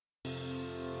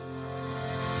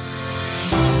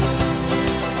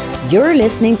You're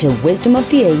listening to Wisdom of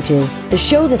the Ages, the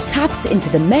show that taps into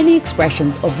the many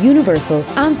expressions of universal,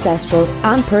 ancestral,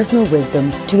 and personal wisdom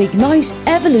to ignite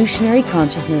evolutionary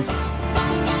consciousness.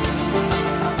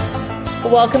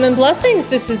 Welcome and blessings.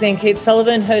 This is Ann-Kate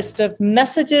Sullivan, host of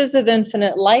Messages of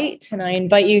Infinite Light, and I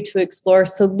invite you to explore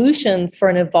solutions for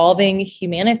an evolving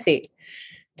humanity.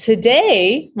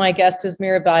 Today, my guest is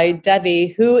Mirabai Devi,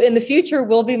 who in the future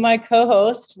will be my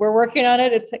co-host. We're working on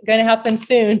it. It's going to happen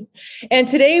soon. And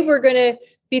today we're going to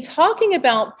be talking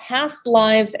about past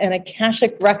lives and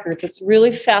Akashic records. It's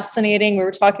really fascinating. We were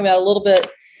talking about it a little bit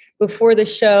before the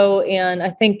show, and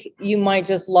I think you might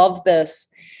just love this.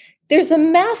 There's a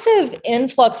massive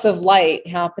influx of light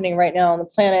happening right now on the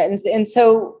planet. And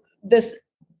so this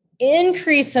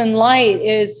increase in light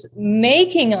is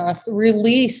making us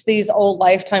release these old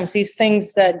lifetimes, these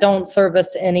things that don't serve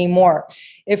us anymore.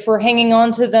 If we're hanging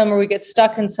on to them or we get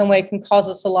stuck in some way, it can cause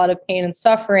us a lot of pain and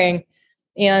suffering.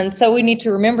 And so we need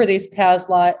to remember these past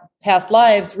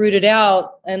lives, root it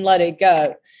out, and let it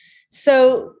go.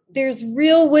 So there's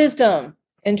real wisdom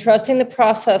in trusting the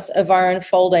process of our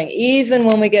unfolding. Even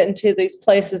when we get into these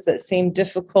places that seem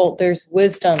difficult, there's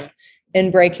wisdom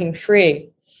in breaking free.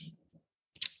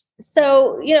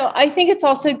 So, I think it's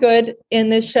also good in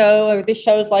this show or the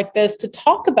shows like this to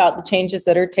talk about the changes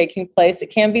that are taking place. It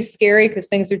can be scary because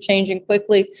things are changing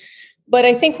quickly. But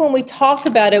I think when we talk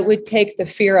about it, we take the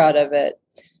fear out of it.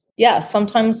 Yes,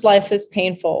 sometimes life is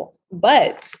painful.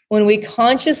 But when we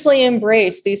consciously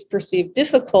embrace these perceived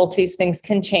difficulties, things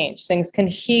can change, things can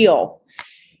heal.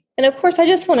 And of course, I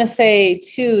just want to say,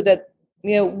 too, that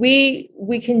we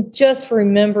can just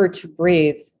remember to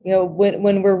breathe.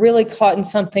 When we're really caught in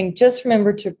something, just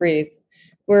remember to breathe.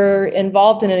 We're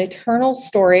involved in an eternal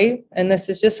story, and this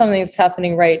is just something that's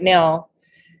happening right now.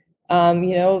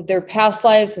 There are past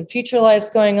lives and future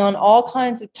lives going on, all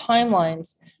kinds of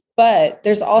timelines. But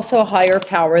there's also a higher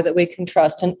power that we can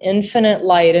trust, an infinite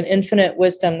light, an infinite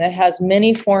wisdom that has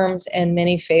many forms and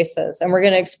many faces. And we're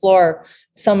going to explore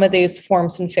some of these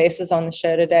forms and faces on the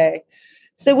show today.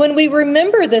 So when we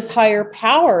remember this higher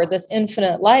power, this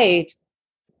infinite light,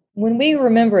 when we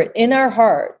remember it in our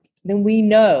heart, then we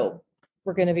know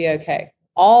we're going to be okay.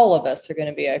 All of us are going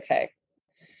to be okay.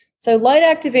 So light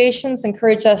activations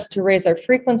encourage us to raise our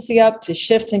frequency up, to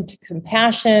shift into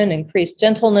compassion, increase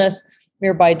gentleness.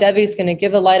 Mirabai Devi is going to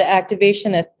give a light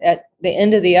activation at the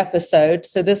end of the episode.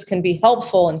 So this can be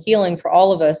helpful and healing for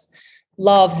all of us.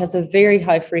 Love has a very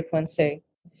high frequency.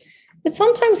 But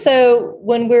sometimes, though,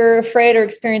 when we're afraid or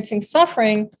experiencing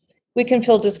suffering, we can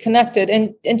feel disconnected.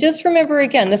 And just remember,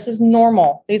 again, this is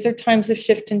normal. These are times of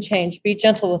shift and change. Be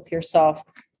gentle with yourself.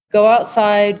 Go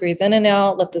outside, breathe in and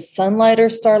out. Let the sunlight or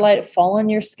starlight fall on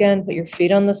your skin. Put your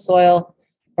feet on the soil.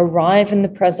 Arrive in the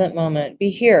present moment.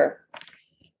 Be here.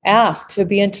 Ask to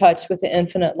be in touch with the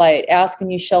infinite light. Ask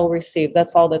and you shall receive.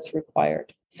 That's all that's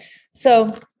required.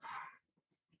 So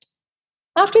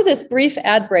after this brief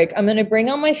ad break, I'm going to bring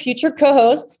on my future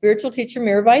co-host, spiritual teacher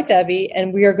Mirabai Devi,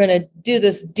 and we are going to do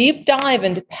this deep dive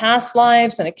into past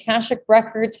lives and Akashic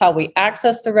records, how we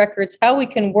access the records, how we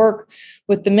can work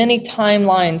with the many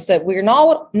timelines that we're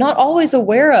not always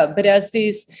aware of. But as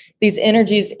these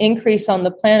energies increase on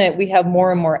the planet, we have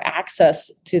more and more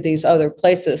access to these other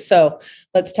places. So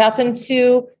let's tap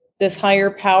into this higher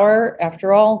power.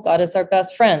 After all, God is our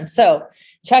best friend. So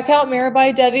check out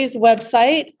Mirabai Devi's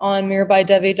website on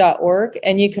mirabaidevi.org.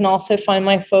 And you can also find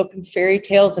my folk and fairy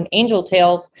tales and angel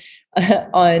tales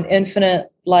on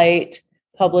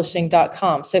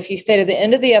infinitelightpublishing.com. So if you stay to the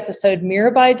end of the episode,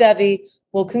 Mirabai Devi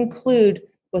will conclude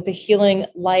with a healing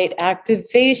light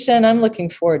activation. I'm looking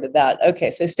forward to that. Okay,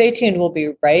 so stay tuned. We'll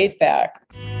be right back.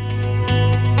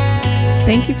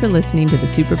 Thank you for listening to the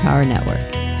Superpower Network.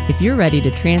 If you're ready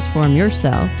to transform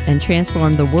yourself and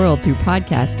transform the world through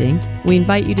podcasting, we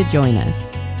invite you to join us.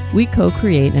 We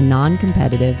co-create a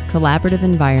non-competitive, collaborative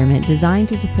environment designed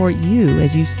to support you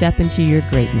as you step into your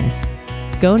greatness.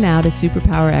 Go now to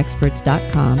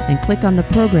superpowerexperts.com and click on the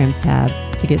Programs tab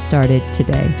to get started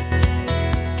today.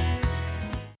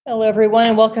 Hello, everyone,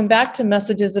 and welcome back to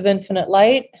Messages of Infinite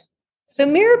Light. So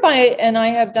Mirabai and I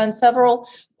have done several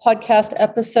podcast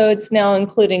episodes now,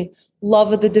 including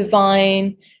Love of the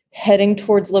Divine, Heading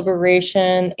Towards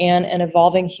Liberation, and An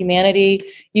Evolving Humanity.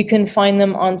 You can find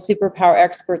them on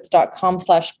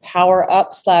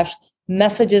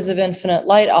superpowerexperts.com/powerup/messages of infinite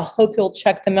light. I hope you'll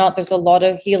check them out. There's a lot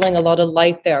of healing, a lot of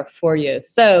light there for you.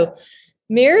 So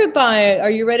Mirabai,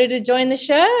 are you ready to join the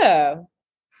show?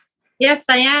 Yes,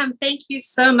 I am. Thank you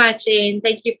so much, Anne.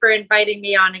 Thank you for inviting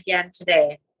me on again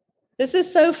today. This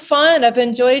is so fun. I've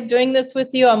enjoyed doing this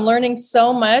with you. I'm learning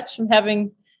so much. I'm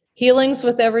having healings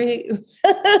with every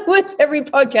with every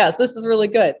podcast. This is really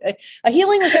good. A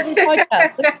healing with every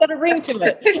podcast. It's got a ring to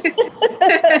it.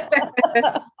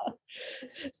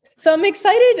 So I'm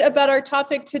excited about our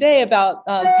topic today about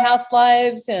past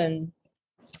lives and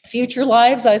future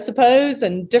lives, I suppose,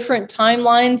 and different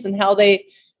timelines and how they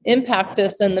impact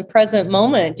us in the present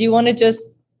moment. Do you want to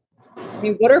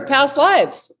what are past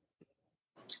lives?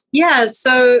 Yeah,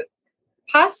 so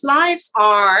past lives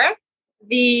are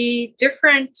the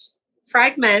different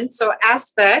fragments or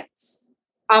aspects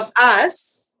of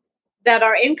us that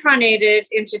are incarnated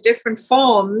into different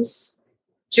forms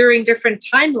during different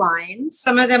timelines.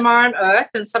 Some of them are on Earth,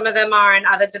 and some of them are in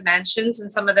other dimensions,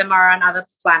 and some of them are on other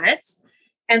planets,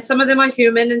 and some of them are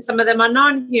human, and some of them are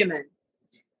non-human.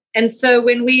 And so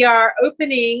when we are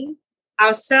opening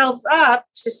ourselves up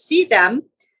to see them,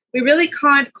 we really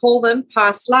can't call them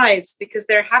past lives because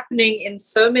they're happening in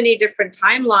so many different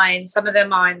timelines. Some of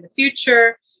them are in the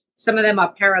future, some of them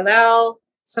are parallel,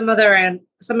 some of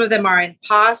them are in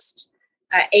past,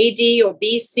 AD or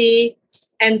BC.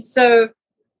 And so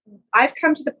I've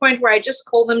come to the point where I just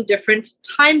call them different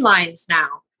timelines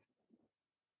now.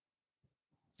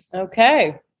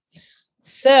 Okay.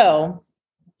 So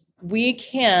we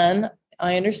can,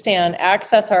 I understand,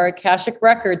 access our Akashic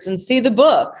records and see the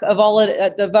book of all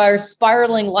of our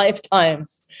spiraling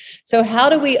lifetimes. So how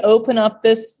do we open up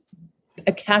this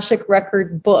Akashic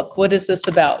record book? What is this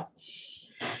about?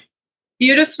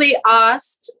 Beautifully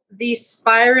asked. These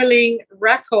spiraling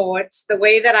records, the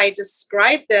way that I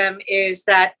describe them is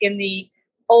that in the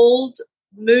old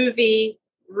movie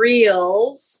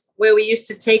reels, where we used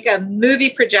to take a movie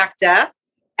projector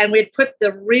and we'd put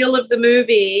the reel of the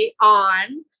movie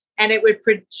on, and it would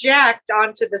project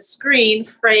onto the screen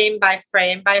frame by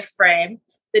frame by frame,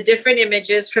 the different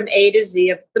images from A to Z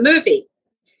of the movie.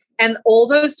 And all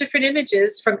those different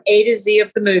images from A to Z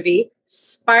of the movie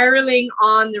spiraling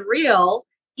on the reel,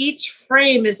 each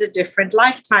frame is a different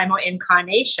lifetime or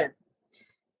incarnation.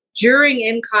 During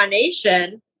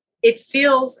incarnation, it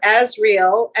feels as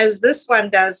real as this one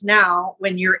does now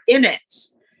when you're in it.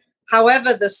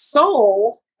 However, the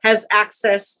soul has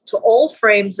access to all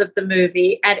frames of the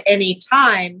movie at any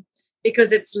time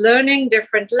because it's learning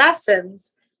different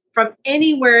lessons from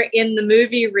anywhere in the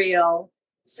movie reel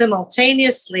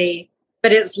simultaneously,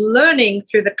 but it's learning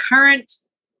through the current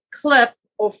clip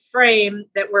or frame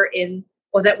that we're in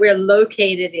or that we're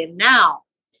located in now.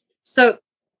 So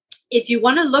if you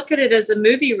want to look at it as a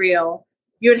movie reel,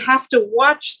 you'd have to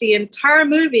watch the entire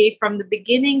movie from the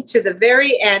beginning to the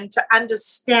very end to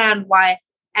understand why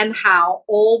and how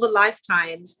all the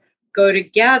lifetimes go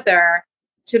together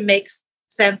to make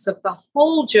sense of the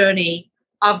whole journey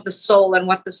of the soul and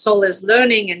what the soul is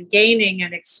learning and gaining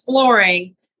and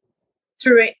exploring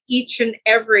through each and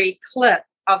every clip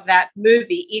of that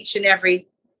movie, each and every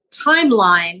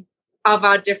timeline of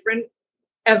our different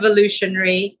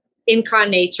evolutionary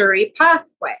incarnatory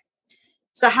pathway.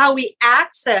 So how we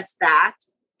access that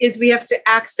is we have to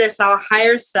access our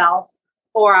higher self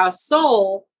or our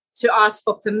soul to ask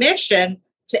for permission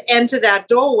to enter that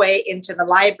doorway into the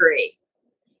library.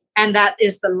 And that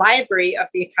is the library of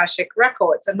the Akashic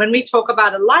records. And when we talk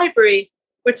about a library,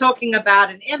 we're talking about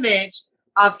an image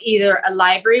of either a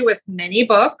library with many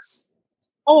books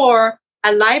or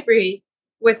a library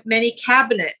with many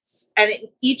cabinets. And in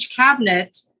each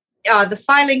cabinet are the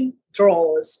filing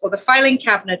drawers or the filing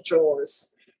cabinet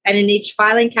drawers. And in each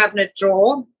filing cabinet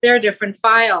drawer, there are different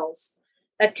files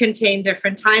that contain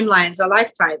different timelines or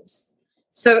lifetimes.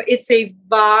 So it's a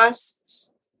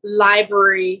vast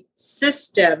library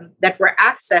system that we're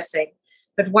accessing.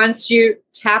 But once you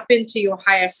tap into your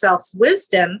higher self's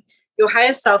wisdom, your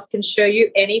higher self can show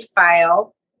you any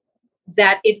file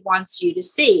that it wants you to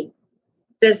see.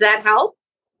 Does that help?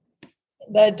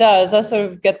 That does. I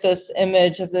sort of get this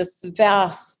image of this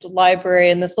vast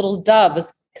library, and this little dove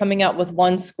is coming out with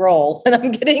one scroll, and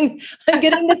I'm getting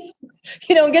this,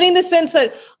 getting the sense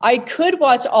that I could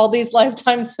watch all these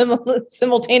lifetimes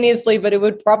simultaneously, but it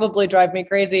would probably drive me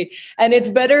crazy. And it's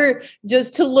better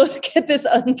just to look at this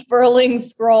unfurling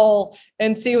scroll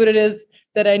and see what it is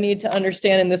that I need to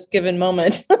understand in this given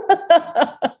moment.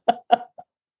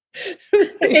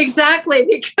 Exactly,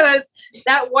 because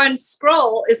that one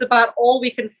scroll is about all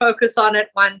we can focus on at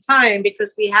one time,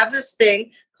 because we have this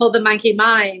thing called the monkey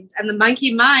mind, and the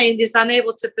monkey mind is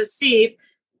unable to perceive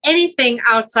anything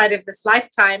outside of this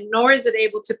lifetime, nor is it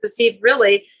able to perceive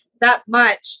really that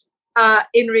much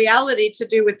in reality to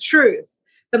do with truth.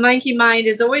 The monkey mind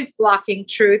is always blocking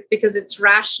truth because it's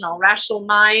rational. Rational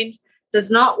mind does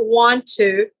not want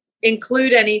to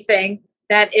include anything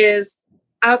that is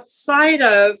outside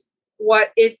of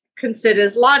what it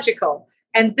considers logical.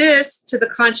 And this, to the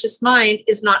conscious mind,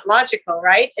 is not logical,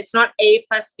 right? It's not A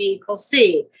plus B equals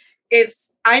C.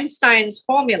 It's Einstein's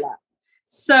formula.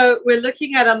 So we're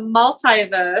looking at a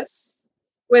multiverse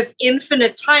with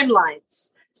infinite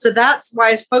timelines. So that's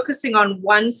why it's focusing on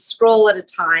one scroll at a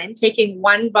time, taking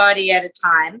one body at a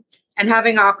time, and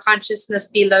having our consciousness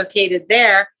be located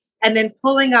there, and then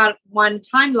pulling out one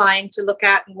timeline to look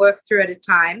at and work through at a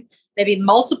time, maybe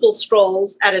multiple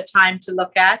scrolls at a time to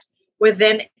look at. We're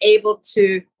then able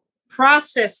to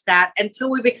process that until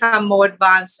we become more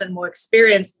advanced and more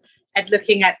experienced at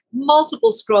looking at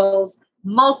multiple scrolls,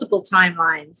 multiple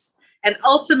timelines. And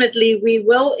ultimately, we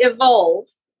will evolve,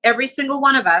 every single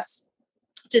one of us,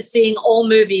 to seeing all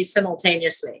movies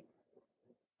simultaneously.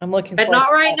 I'm looking but forward not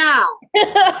to right that.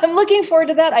 now. I'm looking forward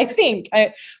to that. I think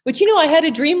but I had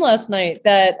a dream last night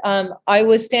that I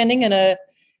was standing in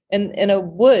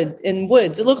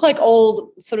woods. It looked like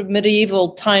old sort of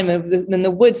medieval time, and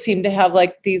the woods seemed to have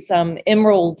like these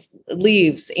emerald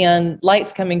leaves and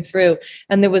lights coming through,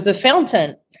 and there was a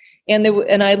fountain,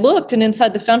 and I looked, and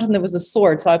inside the fountain there was a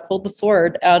sword. So I pulled the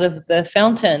sword out of the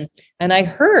fountain, and I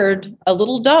heard a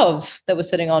little dove that was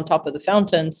sitting on top of the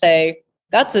fountain say,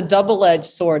 "That's a double-edged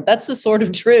sword. That's the sword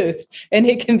of truth, and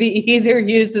it can be either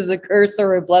used as a curse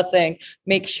or a blessing.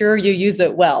 Make sure you use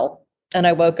it well." And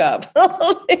I woke up.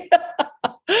 That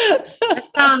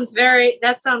sounds very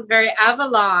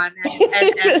Avalon,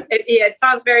 and it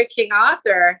sounds very King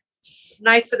Arthur,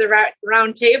 Knights of the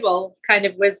Round Table kind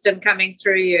of wisdom coming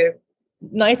through you.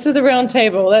 Knights of the Round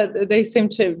Table, that they seem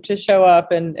to show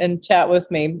up and chat with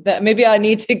me. That maybe I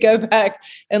need to go back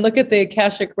and look at the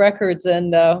Akashic records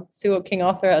and see what King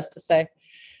Arthur has to say.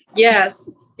 Yes,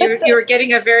 you're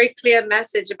getting a very clear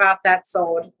message about that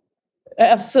sword.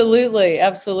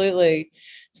 Absolutely.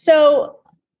 So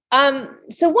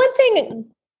one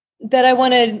thing that I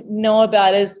want to know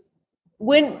about is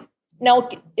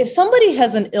if somebody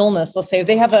has an illness, let's say if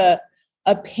they have a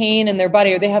pain in their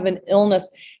body or they have an illness,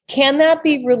 can that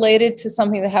be related to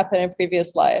something that happened in a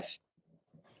previous life?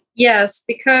 Yes,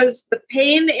 because the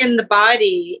pain in the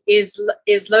body is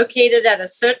located at a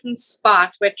certain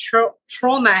spot where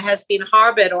trauma has been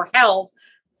harbored or held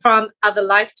from other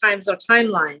lifetimes or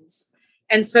timelines.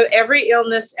 And so every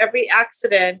illness, every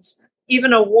accident,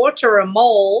 even a wart or a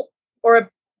mole or a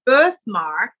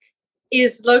birthmark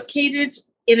is located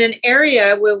in an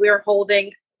area where we're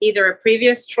holding either a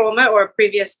previous trauma or a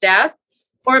previous death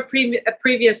or a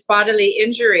previous bodily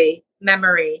injury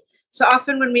memory. So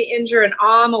often when we injure an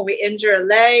arm or we injure a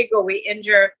leg or we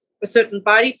injure a certain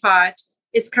body part,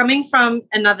 it's coming from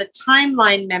another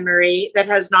timeline memory that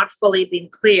has not fully been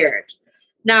cleared.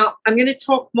 Now, I'm going to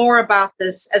talk more about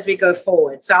this as we go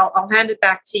forward. So I'll hand it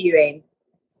back to you, Aim.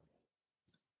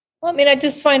 Well, I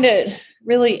just find it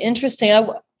really interesting.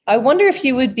 I wonder if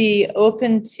you would be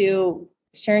open to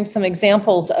sharing some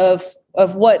examples of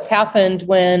what's happened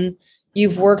when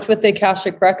you've worked with the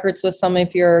Akashic records with some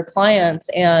of your clients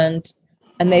and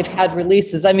they've had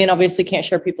releases. Obviously can't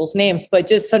share people's names, but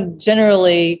just some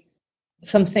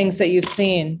things that you've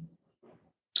seen.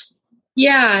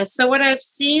 Yeah. So what I've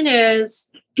seen is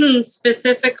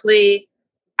specifically,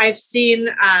 I've seen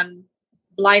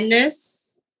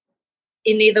blindness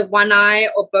in either one eye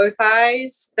or both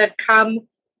eyes that come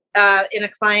in a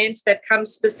client that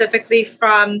comes specifically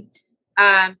from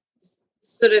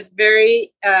sort of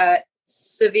very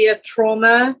severe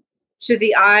trauma to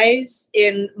the eyes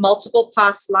in multiple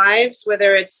past lives,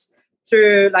 whether it's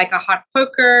through like a hot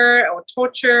poker or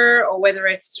torture, or whether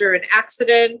it's through an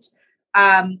accident,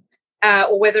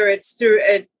 or whether it's through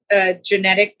a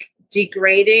genetic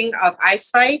degrading of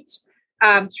eyesight,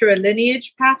 through a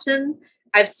lineage pattern.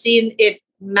 I've seen it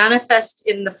manifest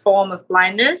in the form of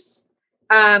blindness.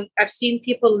 I've seen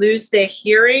people lose their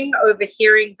hearing,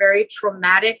 overhearing very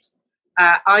traumatic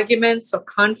arguments or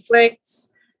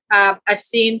conflicts. I've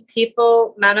seen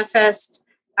people manifest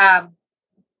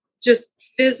just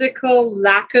physical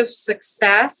lack of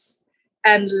success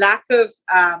and lack of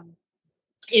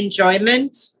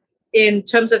enjoyment in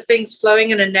terms of things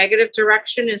flowing in a negative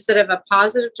direction instead of a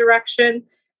positive direction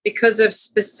because of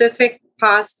specific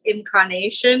past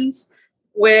incarnations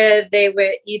where they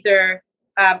were either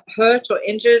hurt or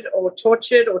injured or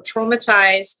tortured or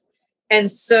traumatized.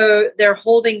 And so they're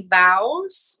holding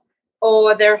vows,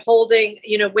 or they're holding,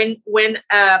 when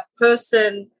a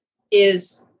person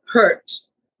is hurt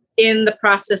in the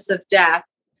process of death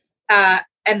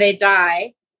and they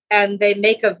die and they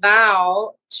make a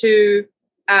vow to,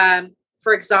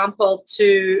 for example,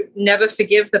 to never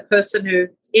forgive the person who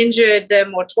injured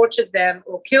them or tortured them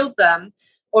or killed them,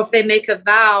 or if they make a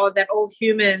vow that all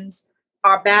humans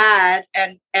are bad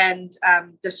and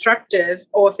destructive,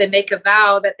 or if they make a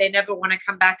vow that they never want to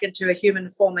come back into a human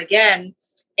form again,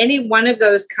 any one of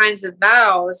those kinds of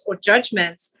vows or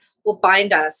judgments will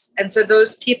bind us. And so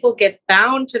those people get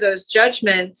bound to those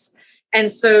judgments. And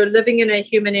so living in a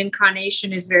human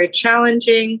incarnation is very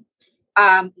challenging.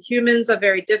 Humans are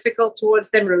very difficult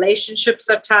towards them. Relationships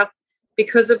are tough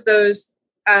because of those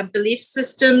belief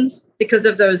systems, because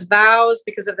of those vows,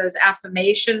 because of those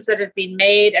affirmations that have been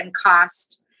made and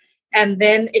cast. And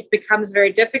then it becomes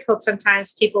very difficult.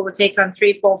 Sometimes people will take on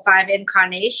 3, 4, 5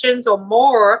 incarnations or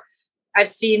more. I've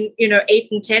seen, 8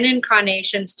 and 10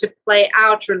 incarnations to play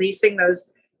out, releasing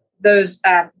those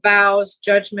vows,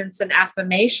 judgments, and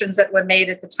affirmations that were made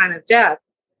at the time of death.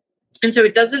 And so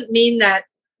it doesn't mean that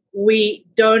we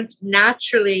don't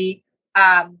naturally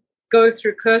go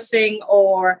through cursing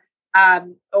or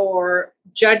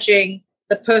judging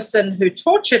the person who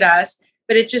tortured us,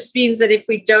 but it just means that if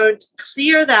we don't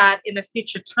clear that in a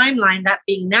future timeline, that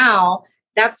being now,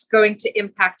 that's going to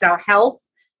impact our health,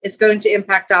 it's going to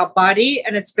impact our body,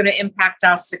 and it's going to impact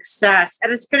our success,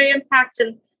 and it's going to impact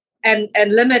and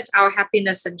limit our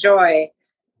happiness and joy.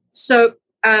 So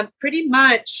pretty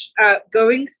much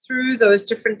going through those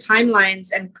different timelines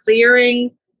and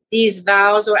clearing these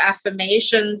vows or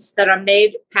affirmations that are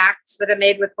made, pacts that are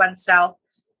made with oneself,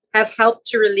 have helped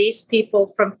to release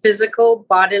people from physical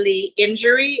bodily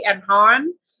injury and harm,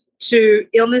 to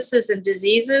illnesses and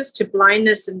diseases, to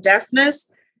blindness and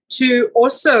deafness, to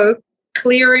also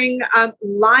clearing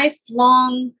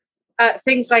lifelong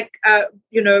things like,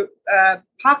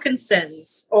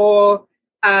 Parkinson's or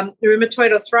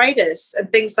rheumatoid arthritis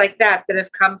and things like that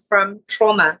have come from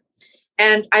trauma.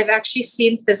 And I've actually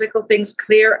seen physical things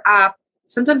clear up,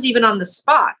 sometimes even on the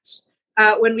spot,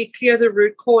 when we clear the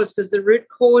root cause, because the root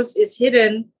cause is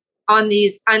hidden on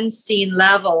these unseen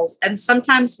levels. And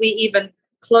sometimes we even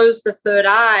close the third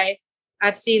eye.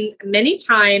 I've seen many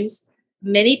times,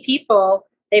 many people,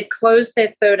 they've closed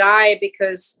their third eye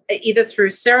because either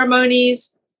through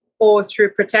ceremonies or through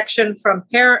protection from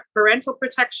parental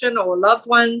protection or loved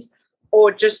ones,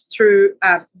 or just through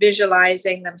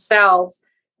visualizing themselves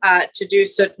to do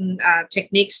certain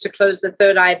techniques to close the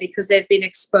third eye, because they've been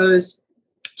exposed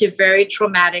to very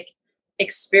traumatic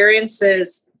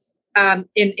experiences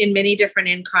in many different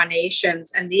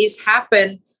incarnations. And these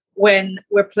happen when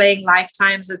we're playing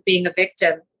lifetimes of being a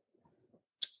victim.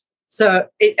 So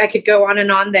I could go on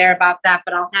and on there about that,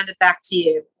 but I'll hand it back to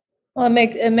you. Well,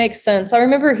 it makes sense. I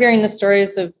remember hearing the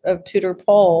stories of Tudor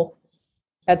Pole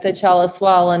at the Chalice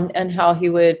Well, and how he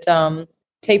would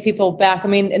take people back. I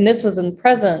mean, and this was in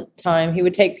present time. He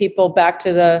would take people back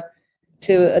to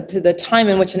the time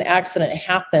in which an accident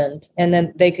happened, and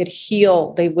then they could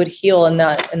heal. They would heal in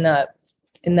that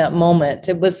moment.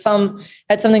 It was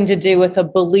had something to do with a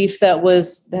belief that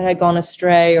had gone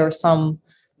astray, or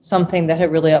something that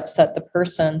had really upset the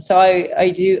person. So I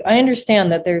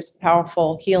understand that there's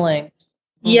powerful healing.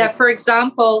 Yeah. For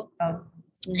example,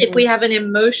 if we have an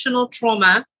emotional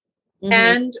trauma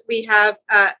and we have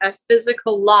a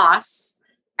physical loss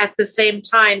at the same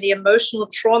time, the emotional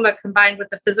trauma combined with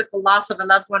the physical loss of a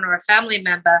loved one or a family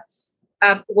member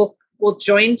will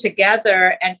join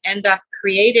together and end up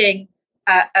creating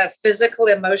a physical,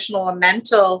 emotional, or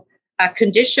mental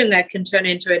condition that can turn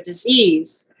into a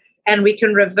disease. And we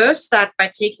can reverse that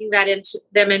by taking them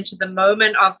into the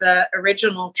moment of the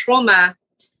original trauma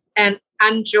and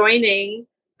unjoining,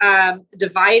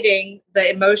 dividing the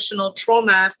emotional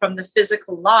trauma from the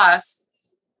physical loss,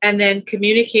 and then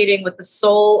communicating with the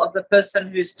soul of the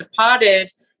person who's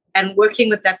departed and working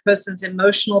with that person's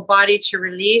emotional body to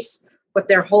release what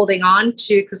they're holding on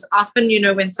to. Because often,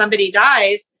 when somebody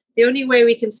dies, the only way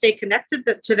we can stay connected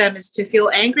to them is to feel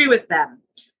angry with them,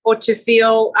 or to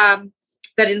feel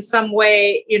that in some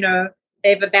way,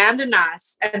 they've abandoned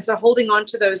us. And so holding on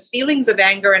to those feelings of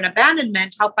anger and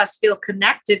abandonment help us feel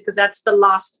connected, because that's the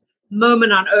last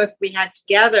moment on earth we had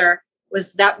together,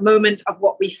 was that moment of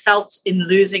what we felt in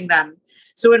losing them.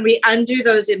 So when we undo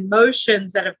those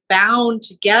emotions that are bound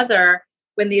together,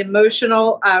 when the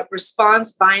emotional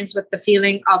response binds with the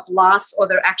feeling of loss or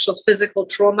the actual physical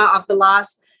trauma of the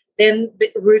loss, then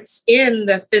it roots in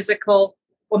the physical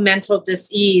or mental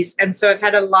disease. And so I've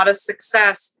had a lot of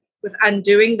success with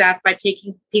undoing that by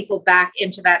taking people back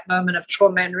into that moment of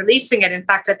trauma and releasing it. In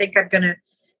fact, I think I'm going to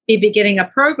be beginning a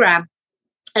program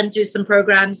and do some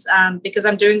programs because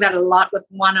I'm doing that a lot with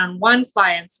one-on-one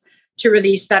clients to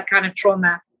release that kind of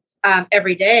trauma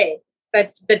every day.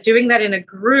 But doing that in a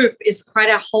group is quite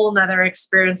a whole nother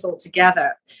experience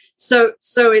altogether. So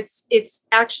it's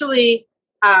actually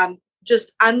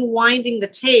just unwinding the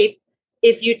tape.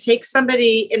 If you take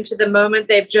somebody into the moment,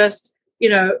 they've just,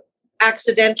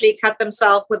 accidentally cut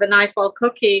themselves with a knife while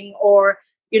cooking, or,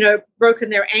 broken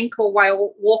their ankle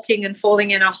while walking and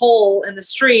falling in a hole in the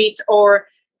street, or,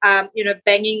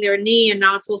 banging their knee and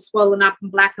now it's all swollen up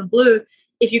and black and blue.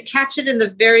 If you catch it in the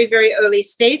very, very early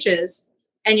stages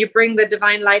and you bring the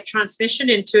divine light transmission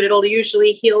into it, it'll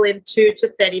usually heal in 2 to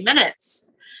 30 minutes.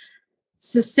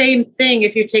 It's the same thing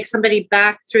if you take somebody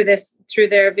back through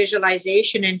their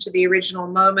visualization into the original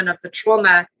moment of the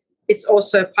trauma. It's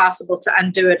also possible to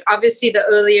undo it. Obviously, the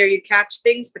earlier you catch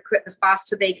things, the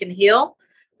faster they can heal.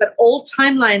 But all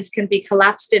timelines can be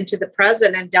collapsed into the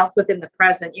present and dealt with in the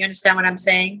present. You understand what I'm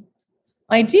saying?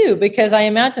 I do, because I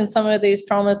imagine some of these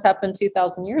traumas happened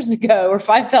 2,000 years ago or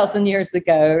 5,000 years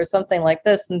ago or something like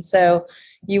this. And so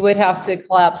you would have to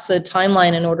collapse the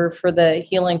timeline in order for the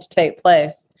healing to take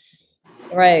place.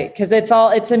 Right. Because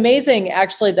it's amazing,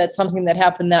 actually, that something that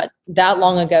happened that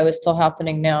long ago is still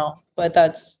happening now. But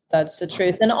that's the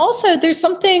truth. And also there's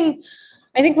something,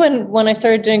 I think when I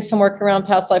started doing some work around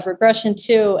past life regression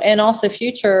too, and also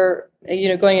future,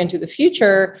 going into the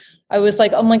future, I was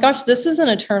like, oh my gosh, this is an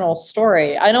eternal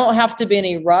story. I don't have to be in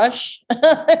any rush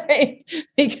right?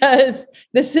 Because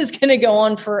this is going to go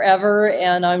on forever.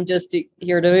 And I'm just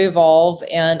here to evolve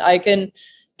and I can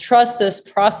trust this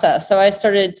process. So I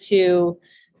started to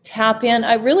tap in.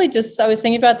 I was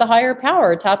thinking about the higher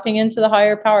power, tapping into the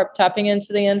higher power, tapping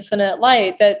into the infinite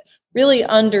light that really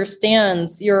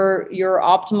understands your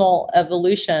optimal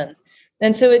evolution.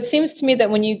 And so it seems to me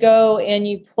that when you go and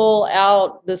you pull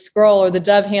out the scroll, or the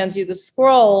dove hands you the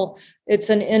scroll, it's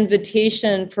an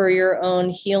invitation for your own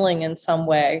healing in some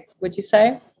way. Would you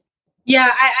say?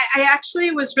 Yeah, I actually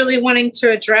was really wanting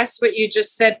to address what you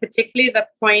just said, particularly the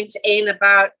point, Ain,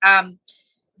 about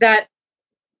that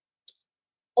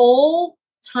all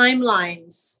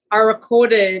timelines are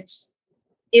recorded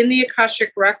in the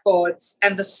Akashic records,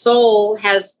 and the soul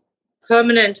has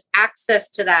permanent access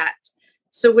to that.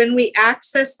 So when we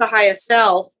access the higher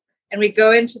self and we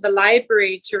go into the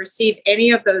library to receive any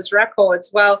of those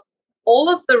records, well, all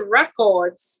of the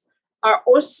records are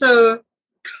also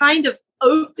kind of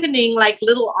opening like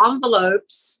little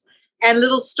envelopes, and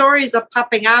little stories are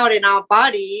popping out in our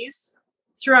bodies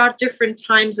throughout different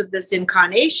times of this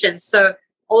incarnation. So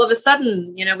all of a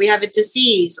sudden, we have a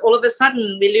disease. All of a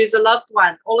sudden, we lose a loved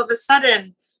one. All of a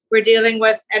sudden, we're dealing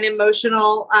with an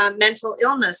emotional, mental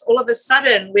illness. All of a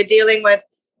sudden, we're dealing with,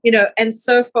 and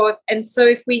so forth. And so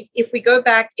if we go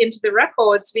back into the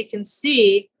records, we can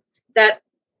see that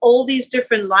all these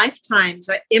different lifetimes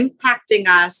are impacting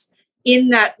us in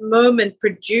that moment,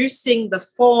 producing the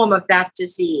form of that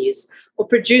disease, or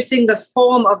producing the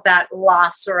form of that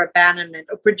loss or abandonment,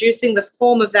 or producing the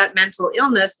form of that mental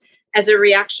illness as a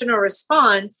reaction or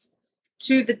response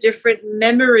to the different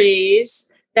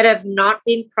memories that have not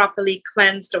been properly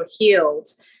cleansed or healed.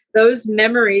 Those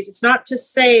memories, it's not to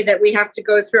say that we have to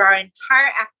go through our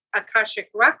entire Akashic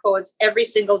records every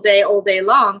single day, all day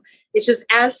long. It's just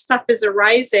as stuff is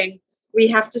arising, we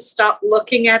have to stop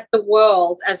looking at the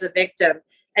world as a victim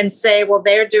and say, well,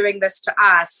 they're doing this to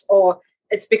us, or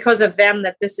it's because of them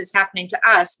that this is happening to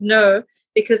us. No,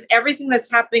 because everything that's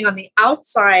happening on the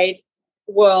outside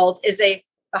world is a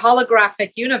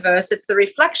holographic universe. It's the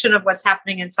reflection of what's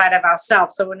happening inside of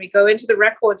ourselves. So when we go into the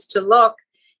records to look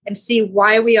and see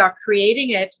why we are creating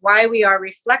it, why we are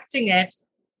reflecting it,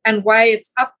 and why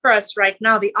it's up for us right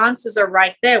now, the answers are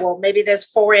right there. Well, maybe there's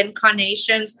 4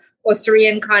 incarnations or 3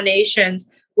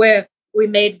 incarnations where we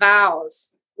made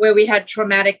vows, where we had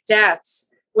traumatic deaths,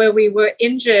 where we were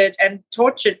injured and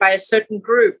tortured by a certain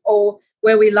group, or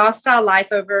where we lost our life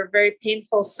over a very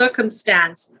painful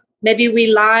circumstance. Maybe we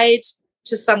lied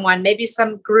to someone. Maybe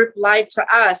some group lied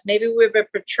to us. Maybe we were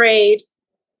betrayed.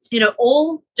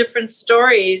 All different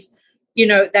stories,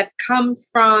 that come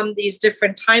from these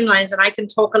different timelines. And I can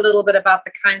talk a little bit about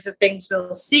the kinds of things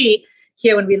we'll see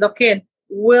here when we look in,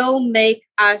 will make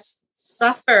us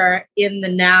suffer in the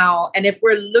now. And if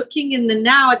we're looking in the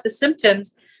now at the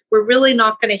symptoms, we're really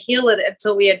not going to heal it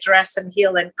until we address and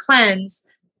heal and cleanse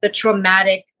the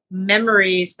traumatic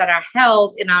memories that are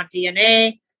held in our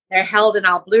DNA. They're held in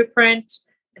our blueprint.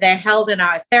 They're held in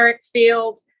our etheric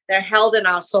field. They're held in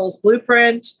our soul's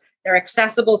blueprint. They're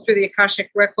accessible through the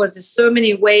Akashic records. There's so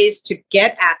many ways to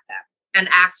get at them and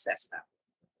access them.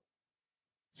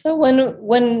 So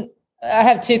when I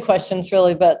have 2 questions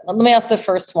really, but let me ask the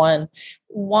first one.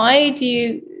 Why do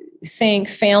you think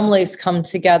families come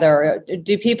together?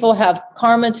 Do people have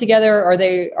karma together? Are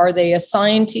they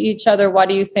assigned to each other? Why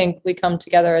do you think we come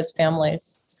together as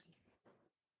families?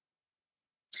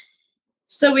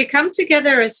 So we come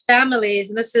together as families,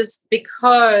 and this is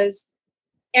because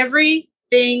everything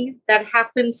that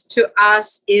happens to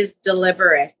us is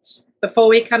deliberate. before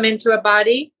we come into a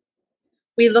body,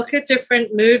 we look at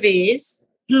different movies,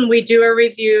 we do a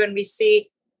review, and we see,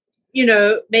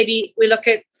 maybe we look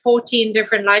at 14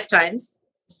 different lifetimes,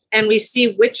 and we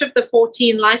see which of the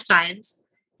 14 lifetimes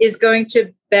is going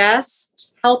to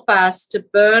best help us to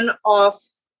burn off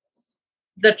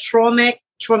the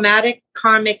traumatic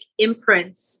karmic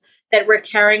imprints that we're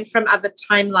carrying from other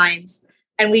timelines.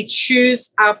 And we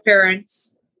choose our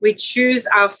parents, we choose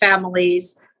our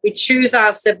families, we choose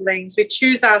our siblings, we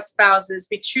choose our spouses,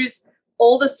 we choose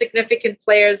all the significant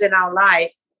players in our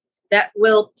life that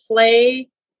will play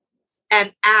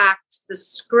and act the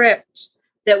script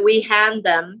that we hand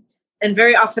them. And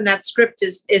very often that script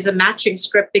is a matching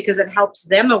script, because it helps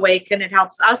them awaken, it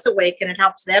helps us awaken, it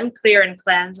helps them clear and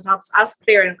cleanse, it helps us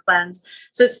clear and cleanse.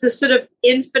 So it's this sort of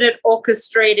infinite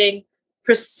orchestrating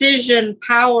precision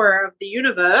power of the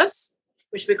universe,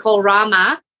 which we call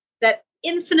Rama, that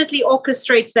infinitely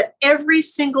orchestrates that every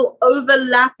single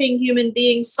overlapping human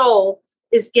being soul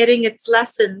is getting its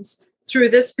lessons through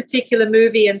this particular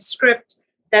movie and script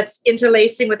that's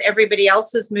interlacing with everybody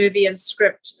else's movie and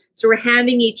script. So we're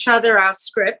handing each other our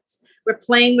scripts. We're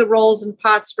playing the roles and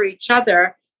parts for each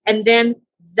other. And then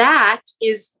that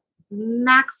is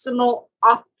maximal,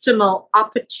 optimal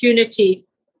opportunity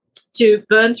to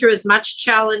burn through as much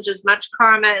challenge, as much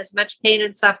karma, as much pain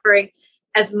and suffering,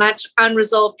 as much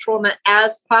unresolved trauma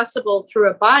as possible through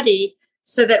a body,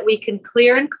 so that we can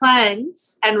clear and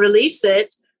cleanse and release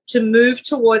it to move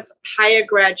towards higher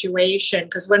graduation.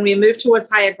 Because when we move towards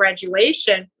higher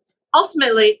graduation,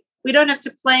 ultimately, we don't have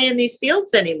to play in these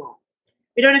fields anymore.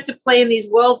 We don't have to play in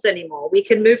these worlds anymore. We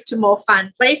can move to more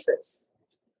fun places.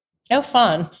 Oh,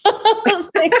 fun.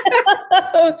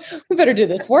 We better do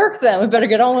this work then. We better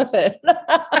get on with it.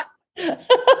 I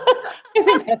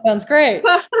think that sounds great.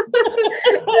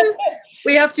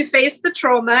 We have to face the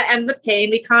trauma and the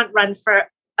pain. We can't run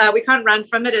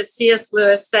from it. As C.S.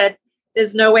 Lewis said,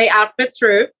 there's no way out but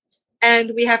through.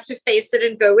 And we have to face it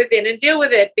and go within and deal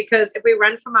with it. Because if we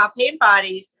run from our pain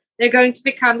bodies, they're going to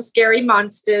become scary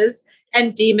monsters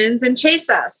and demons and chase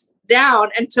us down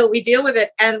until we deal with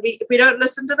it. And if we don't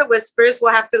listen to the whispers,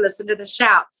 we'll have to listen to the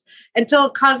shouts until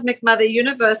Cosmic Mother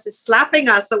Universe is slapping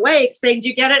us awake, saying, do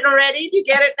you get it already? Do you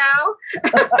get it now?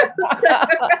 So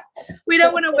we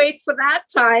don't want to wait for that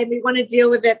time. We want to deal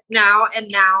with it now and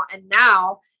now and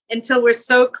now until we're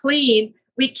so clean.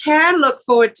 We can look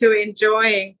forward to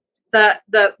enjoying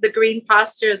the green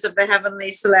pastures of the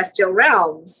heavenly celestial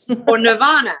realms or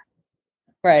nirvana.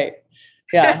 Right.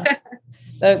 Yeah.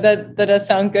 that does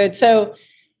sound good. So,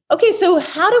 okay. So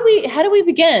how do we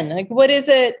begin? Like, what is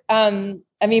it? I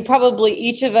mean, probably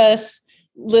each of us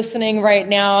listening right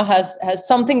now has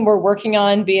something we're working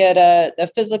on, be it a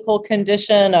physical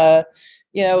condition,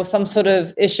 some sort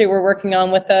of issue we're working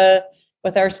on with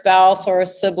our spouse or a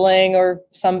sibling or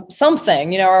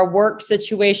something, our work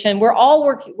situation. We're all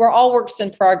works in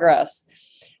progress.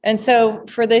 And so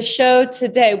for this show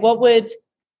today, what would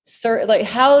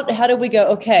how do we go?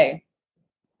 Okay.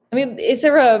 I mean, is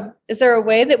there a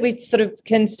way that we sort of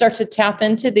can start to tap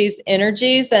into these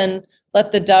energies and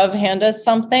let the dove hand us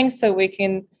something so we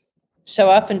can show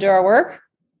up and do our work?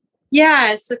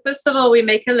 Yeah. So first of all, we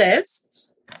make a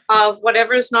list of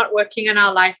whatever is not working in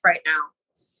our life right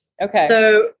now. Okay.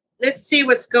 So let's see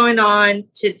what's going on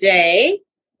today.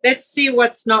 Let's see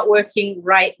what's not working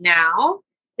right now.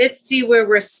 Let's see where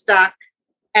we're stuck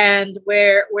and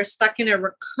where we're stuck in a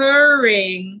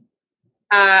recurring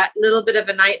little bit of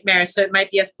a nightmare. So it might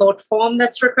be a thought form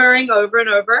that's recurring over and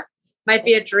over. It might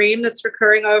be a dream that's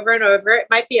recurring over and over. It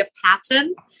might be a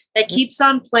pattern that keeps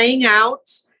on playing out,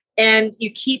 and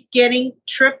you keep getting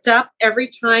tripped up every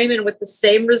time and with the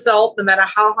same result, no matter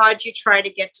how hard you try to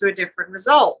get to a different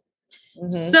result. Mm-hmm.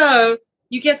 So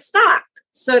you get stuck.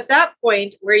 So at that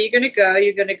point, where are you going to go?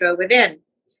 You're going to go within.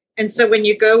 And so when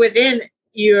you go within,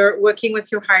 you're working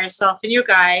with your higher self and your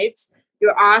guides.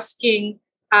 You're asking,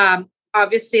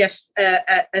 obviously,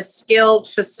 a skilled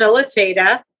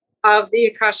facilitator of the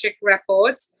Akashic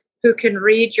records who can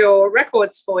read your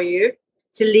records for you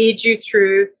to lead you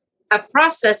through a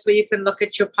process where you can look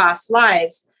at your past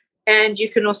lives. And you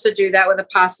can also do that with a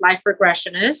past life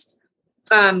regressionist.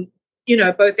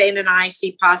 Both Aine and I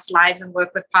see past lives and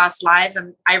work with past lives.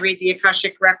 And I read the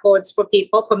Akashic records for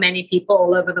many people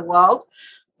all over the world.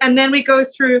 And then we go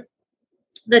through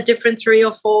the different 3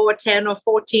 or 4 or 10 or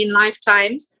 14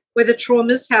 lifetimes where the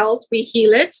trauma is held. We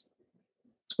heal it.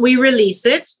 We release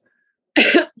it.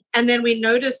 And then we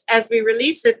notice as we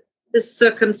release it, the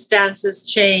circumstances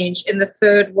change in the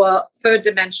third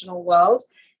dimensional world,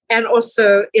 and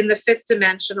also in the 5th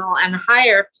dimensional and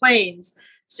higher planes.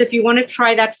 So if you want to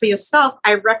try that for yourself,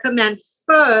 I recommend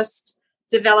first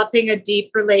developing a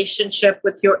deep relationship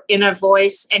with your inner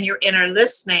voice and your inner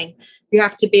listening. You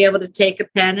have to be able to take a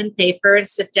pen and paper and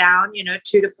sit down,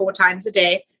 2 to 4 times a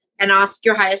day and ask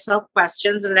your higher self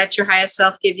questions and let your higher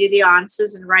self give you the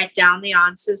answers and write down the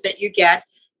answers that you get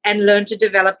and learn to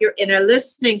develop your inner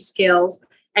listening skills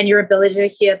and your ability to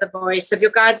hear the voice of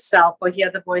your God self or hear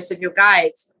the voice of your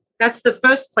guides. That's the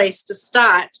first place to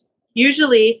start.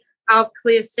 Usually our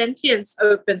clear sentience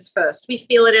opens first. We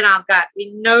feel it in our gut.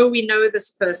 We know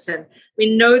this person.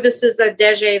 We know this is a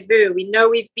déjà vu. We know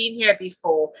we've been here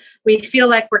before. We feel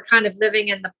like we're kind of living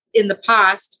in the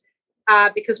past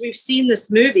because we've seen this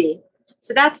movie.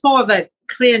 So that's more of a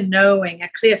clear knowing, a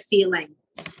clear feeling.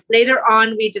 Later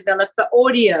on, we develop the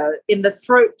audio in the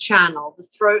throat channel. The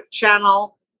throat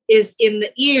channel is in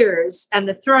the ears and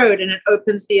the throat, and it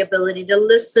opens the ability to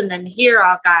listen and hear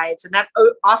our guides. And that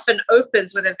often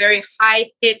opens with a very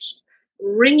high-pitched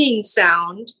ringing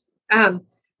sound,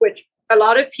 which a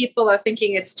lot of people are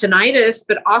thinking it's tinnitus,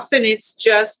 but often it's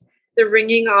just the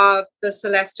ringing of the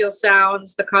celestial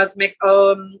sounds, the cosmic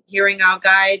om, hearing our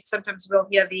guides. Sometimes we'll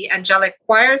hear the angelic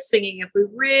choir singing if we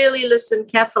really listen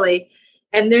carefully.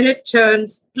 And then it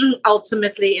turns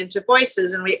ultimately into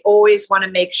voices. And we always want to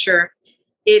make sure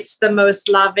it's the most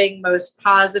loving, most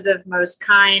positive, most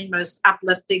kind, most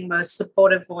uplifting, most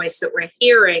supportive voice that we're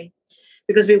hearing,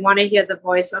 because we want to hear the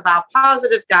voice of our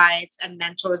positive guides and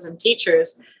mentors and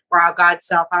teachers, or our God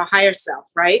self, our higher self,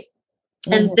 right?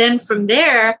 Mm-hmm. And then from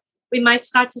there, we might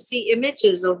start to see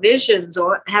images or visions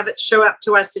or have it show up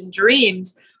to us in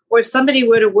dreams. Or if somebody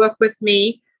were to work with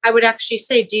me, I would actually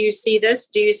say, do you see this?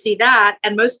 Do you see that?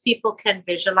 And most people can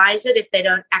visualize it if they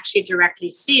don't actually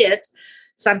directly see it.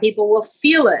 Some people will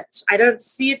feel it. I don't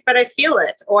see it, but I feel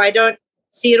it. Or I don't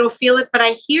see it or feel it, but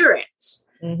I hear it.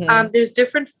 Mm-hmm. There's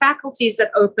different faculties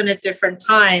that open at different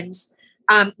times.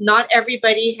 Not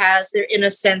everybody has their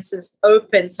inner senses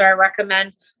open. So I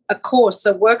recommend a course,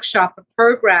 a workshop, a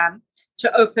program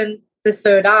to open the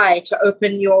third eye, to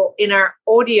open your inner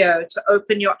audio, to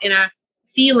open your inner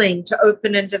feeling, to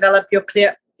open and develop your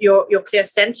clear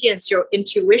sentience, your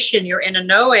intuition, your inner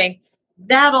knowing.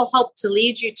 That'll help to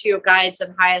lead you to your guides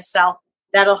and higher self.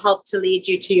 That'll help to lead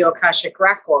you to your Akashic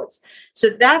records. So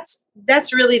that's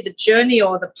really the journey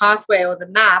or the pathway or the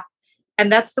map.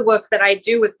 And that's the work that I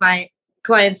do with my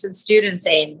clients and students,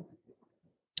 Aim.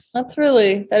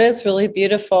 That is really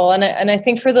beautiful. And I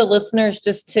think for the listeners,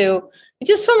 just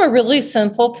from a really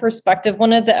simple perspective,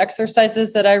 one of the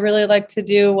exercises that I really like to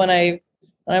do when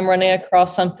I'm running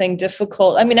across something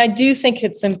difficult. I mean, I do think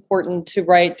it's important to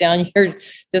write down your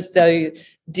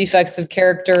defects of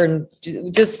character,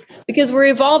 and just because we're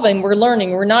evolving, we're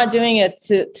learning. We're not doing it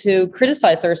to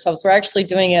criticize ourselves. We're actually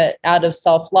doing it out of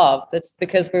self-love. It's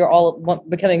because we're all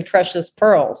becoming precious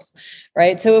pearls,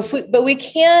 right? So but we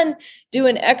can do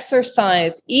an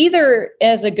exercise either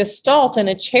as a gestalt in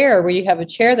a chair, where you have a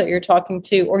chair that you're talking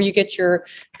to, or you get your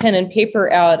pen and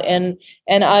paper out. And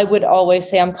I would always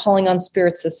say, I'm calling on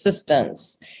Spirit's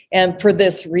assistance, and for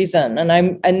this reason.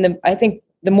 And I think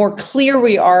the more clear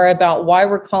we are about why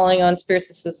we're calling on Spirit's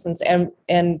assistance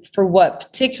and for what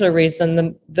particular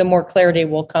reason, the more clarity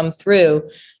will come through.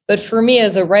 But for me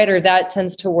as a writer, that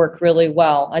tends to work really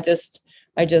well. I just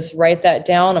write that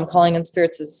down. I'm calling on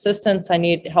Spirit's assistance. I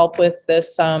need help with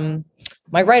this,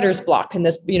 my writer's block, and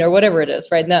this, whatever it is,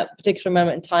 right in that particular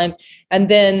moment in time. And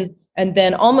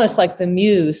then almost like the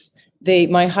muse,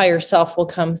 my higher self will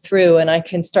come through, and I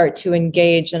can start to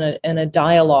engage in a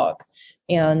dialogue.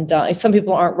 And some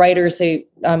people aren't writers.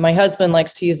 My husband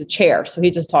likes to use a chair, so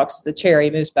he just talks to the chair. He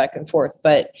moves back and forth.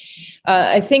 But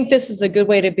I think this is a good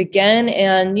way to begin.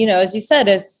 And as you said,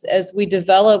 as we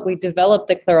develop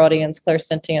the clairaudience,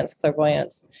 clairsentience,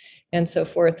 clairvoyance, and so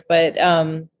forth. But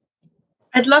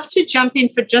I'd love to jump in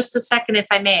for just a second, if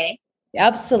I may.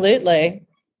 Absolutely.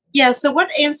 Yeah. So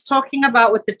what Anne's talking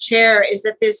about with the chair is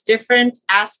that there's different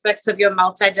aspects of your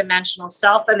multidimensional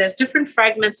self, and there's different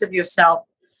fragments of yourself.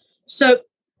 So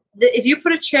if you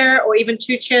put a chair or even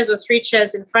 2 chairs or 3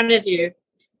 chairs in front of you,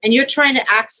 and you're trying to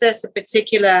access a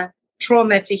particular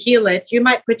trauma to heal it, you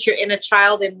might put your inner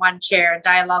child in one chair and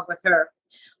dialogue with her.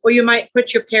 Or you might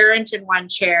put your parent in one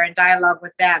chair and dialogue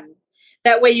with them.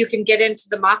 That way you can get into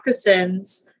the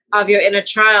moccasins of your inner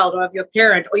child or of your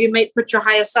parent. Or you might put your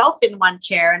higher self in one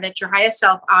chair and let your higher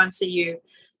self answer you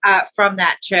from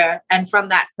that chair and from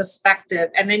that perspective.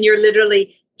 And then you're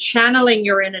literally channeling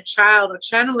your inner child, or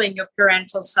channeling your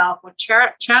parental self, or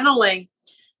channeling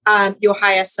your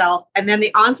higher self. And then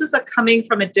the answers are coming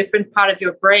from a different part of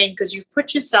your brain, because you've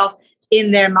put yourself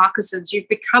in their moccasins. You've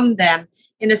become them.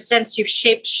 In a sense, you've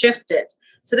shape shifted.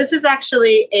 So this is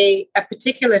actually a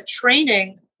particular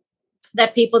training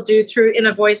that people do through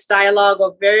inner voice dialogue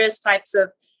or various types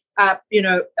of, a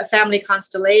family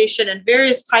constellation and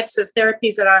various types of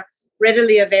therapies that are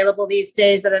readily available these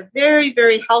days that are very,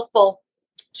 very helpful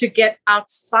to get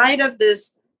outside of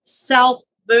this self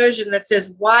version that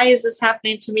says, why is this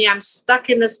happening to me? I'm stuck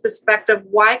in this perspective.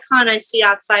 Why can't I see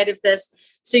outside of this?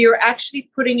 So you're actually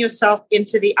putting yourself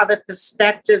into the other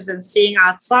perspectives and seeing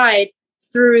outside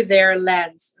through their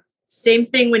lens. Same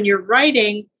thing when you're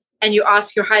writing and you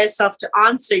ask your higher self to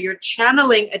answer, you're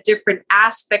channeling a different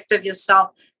aspect of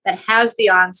yourself that has the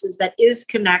answers, that is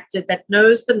connected, that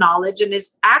knows the knowledge and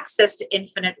is access to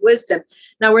infinite wisdom.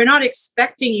 Now, we're not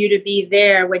expecting you to be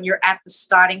there when you're at the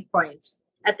starting point.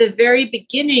 At the very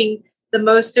beginning, the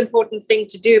most important thing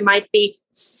to do might be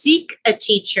seek a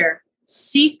teacher,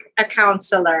 seek a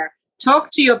counselor, talk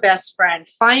to your best friend,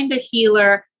 find a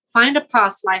healer, find a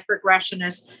past life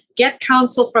regressionist, get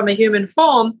counsel from a human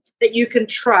form that you can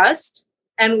trust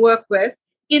and work with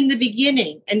in the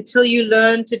beginning until you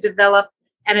learn to develop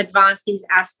and advance these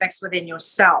aspects within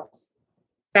yourself.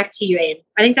 Back to you, Abe.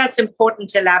 I think that's important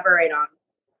to elaborate on.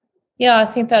 Yeah, I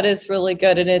think that is really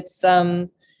good. And it's,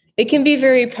 it can be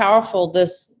very powerful. I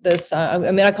call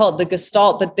it the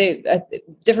Gestalt, but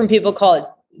different people call it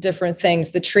different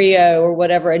things, the trio or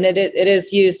whatever. And it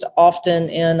is used often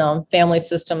in family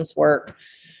systems work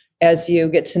as you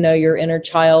get to know your inner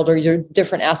child or your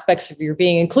different aspects of your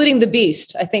being, including the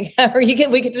beast. I think we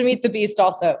get to meet the beast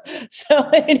also. So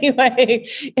anyway,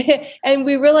 and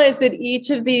we realize that each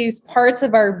of these parts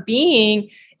of our being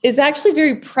is actually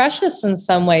very precious in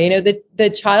some way. The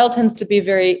child tends to be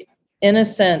very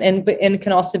innocent and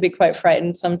can also be quite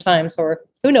frightened sometimes, or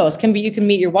who knows, you can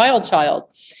meet your wild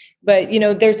child. But,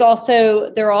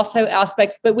 there are also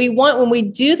aspects, but when we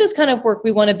do this kind of work,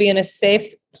 we want to be in a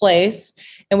safe place.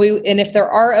 And if there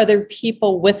are other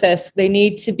people with us, they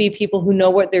need to be people who know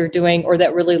what they're doing or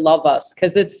that really love us,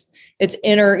 because it's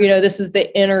inner, this is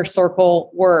the inner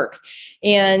circle work.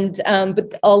 And,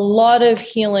 but a lot of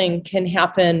healing can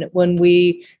happen when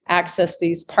we access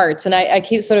these parts. And I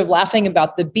keep sort of laughing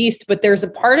about the beast, but there's a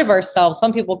part of ourselves.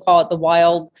 Some people call it the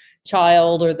wild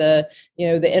child or the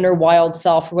inner wild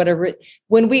self or whatever.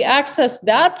 When we access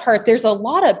that part, there's a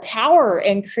lot of power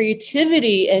and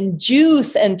creativity and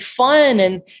juice and fun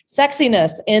and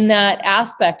sexiness in that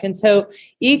aspect. And so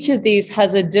each of these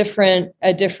has a different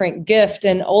gift,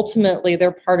 and ultimately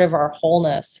they're part of our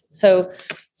wholeness. So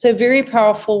very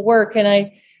powerful work.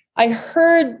 And I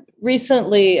heard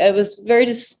recently, I was very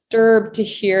disturbed to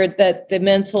hear that the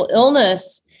mental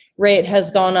illness rate has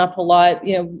gone up a lot,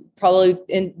 probably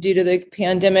due to the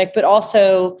pandemic, but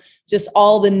also just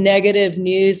all the negative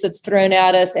news that's thrown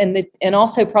at us, and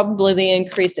also probably the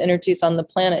increased energies on the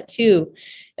planet too.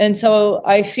 And so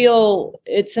I feel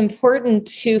it's important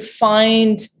to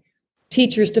find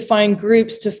teachers, to find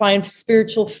groups, to find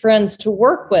spiritual friends to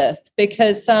work with,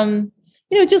 because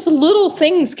just little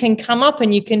things can come up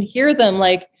and you can hear them.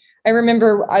 Like, I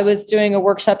remember I was doing a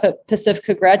workshop at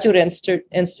Pacifica Graduate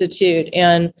Institute,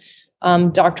 and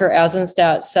Dr.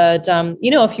 Azenstadt said,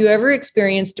 if you ever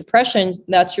experience depression,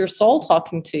 that's your soul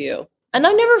talking to you. And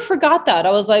I never forgot that.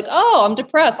 I was like, oh, I'm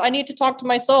depressed. I need to talk to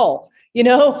my soul, and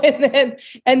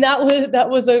that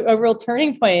was a real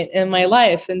turning point in my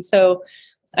life. And so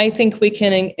I think we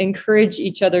can encourage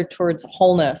each other towards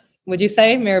wholeness. Would you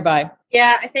say, Mirabai?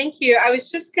 Yeah, thank you. I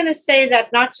was just going to say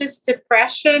that not just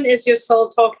depression is your soul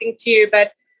talking to you,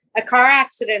 but a car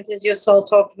accident is your soul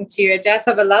talking to you. A death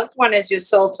of a loved one is your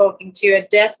soul talking to you.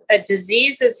 A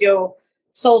disease is your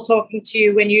soul talking to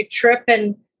you. When you trip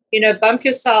and, bump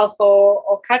yourself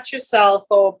or cut yourself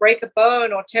or break a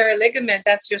bone or tear a ligament,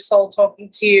 that's your soul talking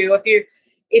to you.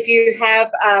 If you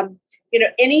have,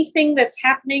 anything that's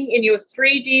happening in your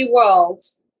 3D world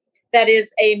that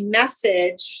is a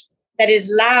message that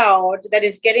is loud, that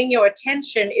is getting your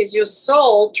attention, is your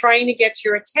soul trying to get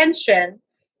your attention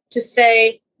to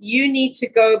say, you need to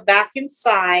go back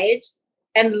inside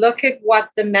and look at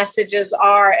what the messages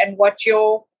are and what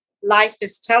your life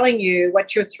is telling you,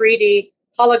 what your 3D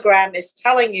hologram is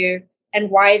telling you, and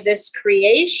why this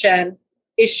creation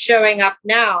is showing up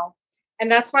now.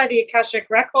 And that's why the Akashic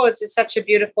Records is such a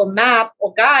beautiful map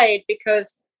or guide,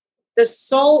 because the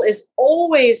soul is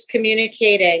always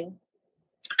communicating,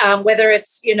 whether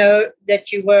it's,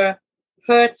 that you were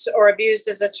hurt or abused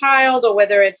as a child, or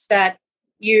whether it's that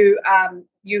you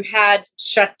had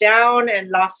shut down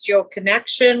and lost your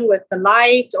connection with the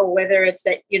light, or whether it's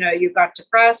that, you got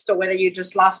depressed, or whether you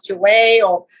just lost your way,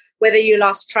 or whether you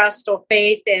lost trust or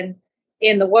faith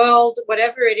in the world,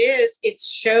 whatever it is, it's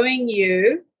showing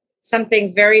you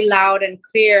something very loud and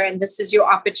clear. And this is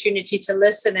your opportunity to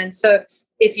listen. And so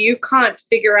if you can't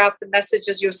figure out the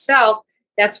messages yourself,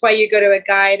 That's why you go to a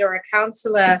guide or a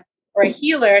counselor or a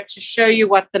healer to show you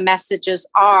what the messages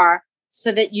are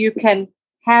so that you can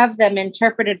have them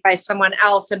interpreted by someone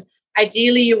else. And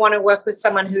ideally, you want to work with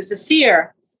someone who's a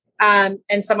seer, and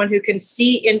someone who can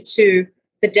see into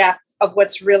the depth of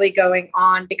what's really going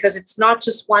on, because it's not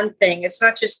just one thing. It's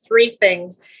not just 3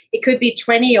 things. It could be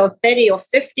 20 or 30 or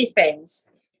 50 things.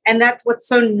 And that's what's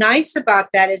so nice about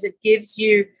that is it gives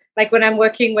you, like when I'm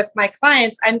working with my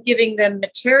clients, I'm giving them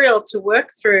material to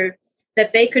work through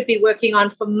that they could be working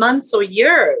on for months or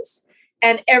years.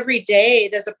 And every day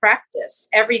there's a practice.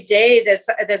 Every day there's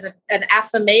an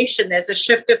affirmation. There's a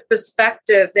shift of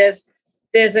perspective. There's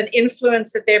an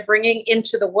influence that they're bringing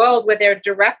into the world where they're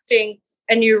directing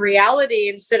a new reality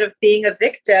instead of being a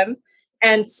victim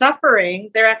and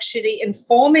suffering. They're actually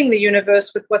informing the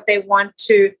universe with what they want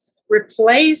to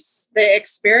replace their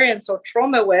experience or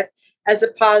trauma with as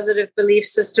a positive belief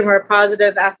system or a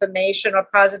positive affirmation or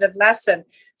positive lesson.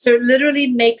 So it literally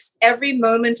makes every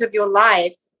moment of your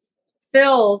life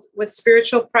filled with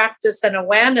spiritual practice and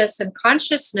awareness and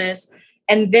consciousness.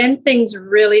 And then things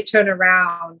really turn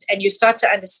around and you start to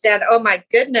understand, oh my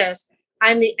goodness,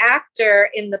 I'm the actor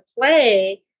in the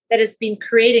play that has been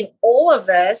creating all of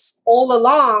this all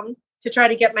along to try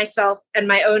to get myself and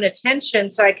my own attention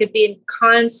so I could be in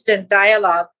constant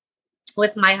dialogue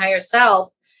with my higher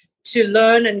self to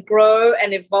learn and grow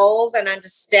and evolve and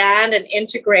understand and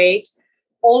integrate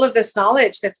all of this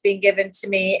knowledge that's being given to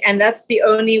me. And that's the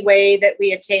only way that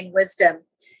we attain wisdom,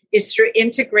 is through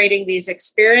integrating these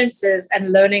experiences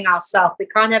and learning ourselves. We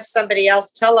can't have somebody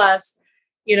else tell us,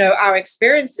 our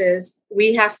experiences.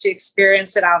 We have to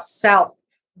experience it ourselves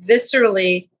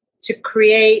viscerally to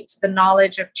create the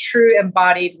knowledge of true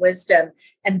embodied wisdom.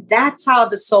 And that's how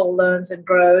the soul learns and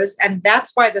grows. And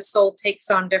that's why the soul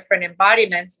takes on different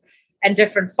embodiments and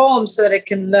different forms so that it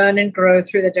can learn and grow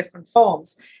through the different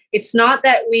forms. It's not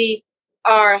that we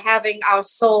are having our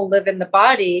soul live in the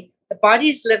body. The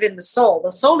bodies live in the soul.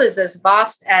 The soul is as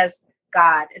vast as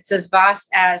God. It's as vast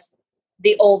as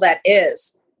the all that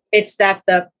is. It's that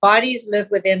the bodies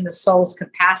live within the soul's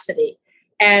capacity.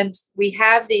 And we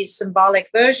have these symbolic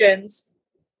versions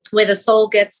where the soul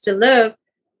gets to live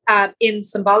in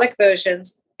symbolic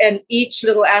versions. And each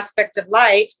little aspect of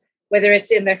light, whether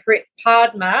it's in the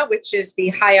Padma, which is the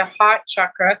higher heart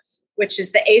chakra, which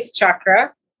is the 8th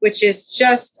chakra, which is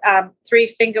just 3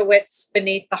 finger widths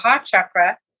beneath the heart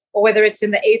chakra, or whether it's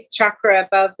in the 8th chakra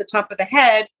above the top of the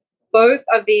head, both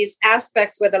of these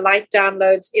aspects where the light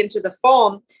downloads into the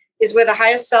form is where the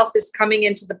higher self is coming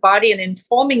into the body and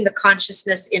informing the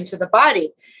consciousness into the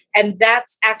body. And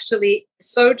that's actually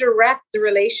so direct, the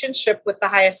relationship with the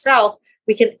higher self,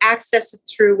 we can access it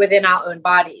through within our own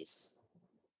bodies.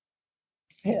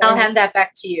 I'll hand that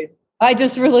back to you. I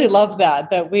just really love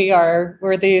that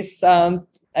we're these,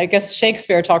 I guess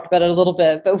Shakespeare talked about it a little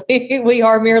bit, but we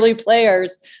are merely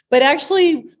players, but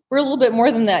actually we're a little bit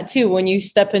more than that too. When you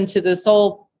step into the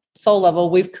soul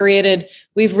level, we've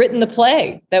written the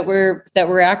play that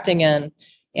we're acting in,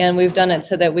 and we've done it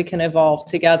so that we can evolve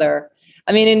together.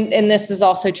 I mean, and this is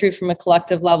also true from a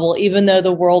collective level, even though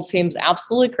the world seems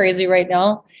absolutely crazy right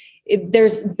now. There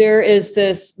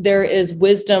is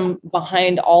wisdom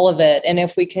behind all of it. And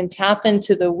if we can tap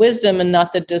into the wisdom and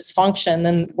not the dysfunction,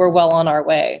 then we're well on our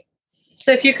way.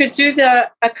 So if you could do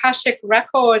the Akashic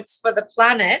records for the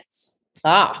planet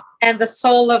and the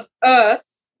soul of Earth,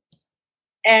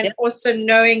 and also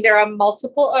knowing there are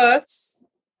multiple Earths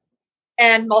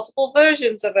and multiple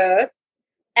versions of Earth.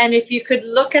 And if you could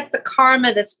look at the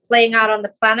karma that's playing out on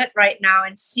the planet right now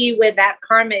and see where that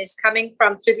karma is coming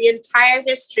from through the entire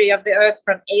history of the Earth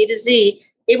from A to Z,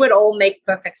 it would all make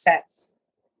perfect sense.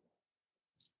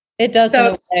 It does in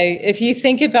a way. If you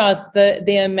think about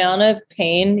the amount of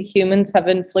pain humans have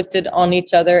inflicted on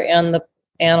each other and the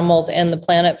animals and the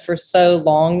planet for so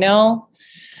long now,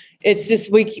 it's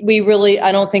just we really,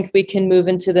 I don't think we can move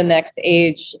into the next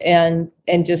age and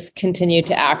just continue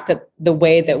to act the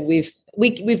way that we've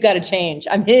got to change.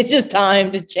 I mean, it's just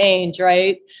time to change,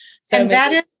 right? So and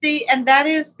that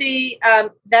is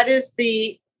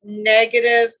the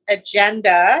negative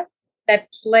agenda that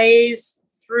plays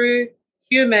through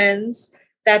humans,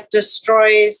 that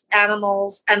destroys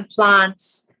animals and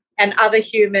plants and other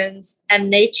humans and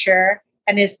nature,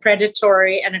 and is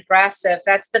predatory and aggressive.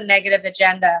 That's the negative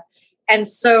agenda. And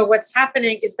so what's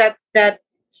happening is that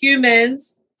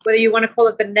humans, whether you want to call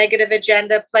it the negative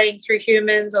agenda playing through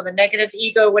humans or the negative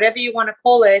ego, whatever you want to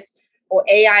call it, or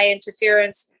AI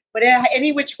interference, whatever,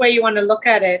 any which way you want to look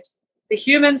at it, the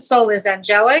human soul is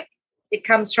angelic. It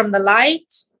comes from the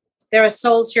light. There are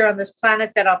souls here on this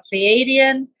planet that are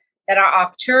Pleiadian, that are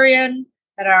Arcturian,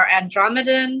 that are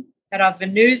Andromedan, that are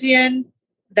Venusian,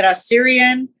 that are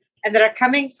Syrian, and that are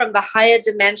coming from the higher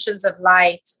dimensions of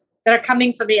light, that are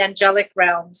coming from the angelic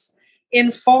realms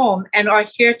in form, and are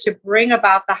here to bring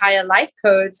about the higher light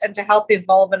codes and to help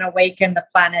evolve and awaken the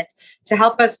planet, to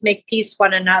help us make peace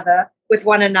with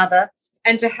one another,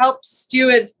 and to help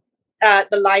steward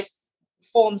the life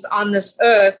forms on this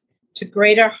earth to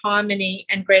greater harmony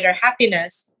and greater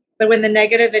happiness. But when the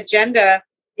negative agenda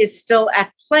is still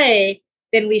at play,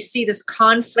 then we see this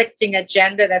conflicting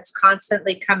agenda that's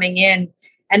constantly coming in.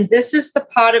 And this is the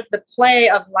part of the play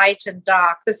of light and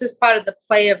dark. This is part of the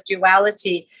play of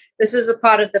duality. This is a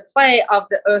part of the play of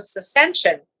the Earth's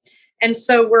ascension. And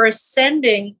so we're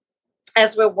ascending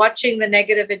as we're watching the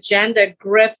negative agenda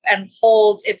grip and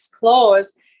hold its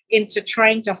claws into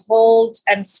trying to hold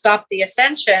and stop the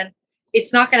ascension.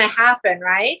 It's not going to happen,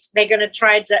 right? They're going to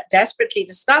try desperately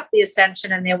to stop the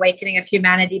ascension and the awakening of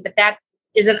humanity, but that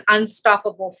is an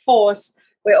unstoppable force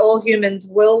where all humans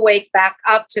will wake back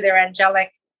up to their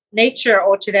angelic nature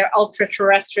or to their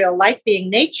ultra-terrestrial light being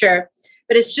nature.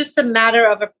 But it's just a matter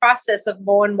of a process of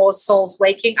more and more souls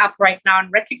waking up right now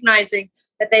and recognizing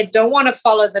that they don't want to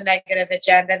follow the negative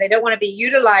agenda. They don't want to be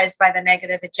utilized by the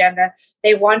negative agenda.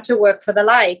 They want to work for the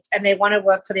light, and they want to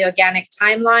work for the organic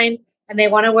timeline, and they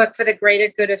want to work for the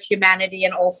greater good of humanity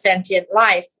and all sentient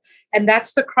life. And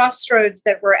that's the crossroads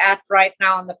that we're at right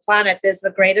now on the planet. There's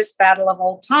the greatest battle of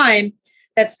all time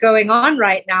that's going on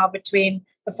right now between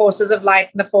the forces of light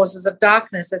and the forces of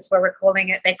darkness. That's what we're calling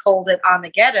it. They called it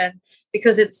Armageddon,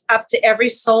 because it's up to every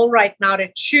soul right now to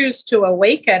choose to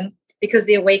awaken, because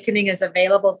the awakening is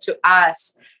available to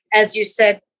us. As you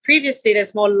said previously,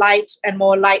 there's more light and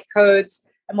more light codes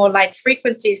and more light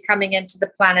frequencies coming into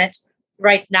the planet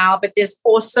right now, but there's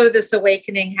also this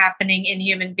awakening happening in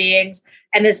human beings,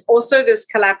 and there's also this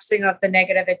collapsing of the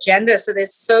negative agenda. So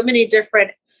there's so many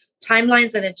different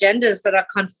timelines and agendas that are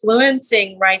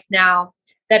confluencing right now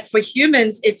that for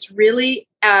humans, it's really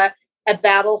a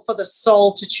battle for the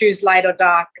soul to choose light or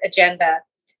dark agenda.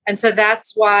 And so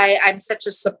that's why I'm such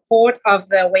a support of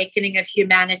the awakening of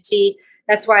humanity.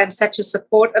 That's why I'm such a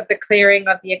support of the clearing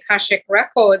of the Akashic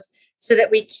records, so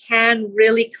that we can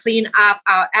really clean up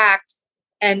our act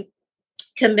and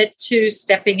commit to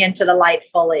stepping into the light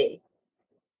fully.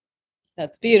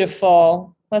 That's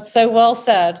beautiful. That's so well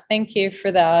said. Thank you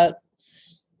for that.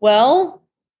 Well,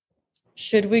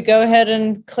 should we go ahead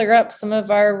and clear up some of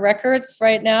our records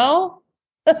right now?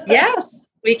 Yes,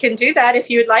 we can do that if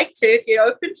you'd like to, if you're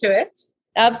open to it.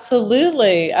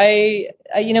 Absolutely. I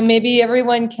maybe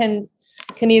everyone can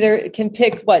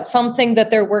pick something that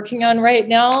they're working on right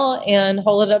now and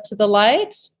hold it up to the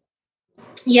light.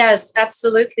 Yes,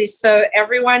 absolutely. So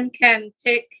everyone can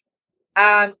pick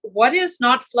what is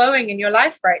not flowing in your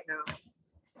life right now.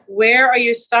 Where are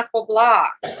you stuck or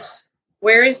blocked?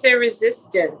 Where is there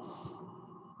resistance?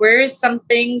 Where is some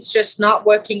things just not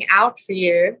working out for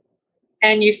you?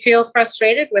 And you feel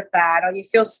frustrated with that, or you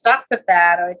feel stuck with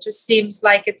that, or it just seems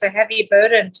like it's a heavy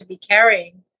burden to be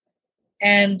carrying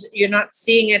and you're not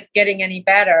seeing it getting any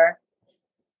better.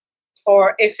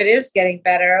 Or if it is getting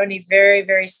better, only very,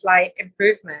 very slight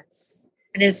improvements.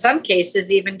 And in some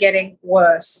cases, even getting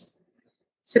worse.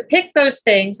 So pick those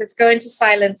things. Let's go into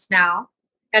silence now.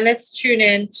 And let's tune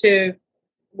in to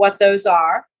what those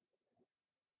are.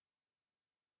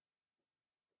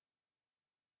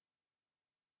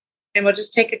 And we'll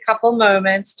just take a couple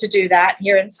moments to do that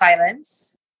here in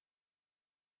silence.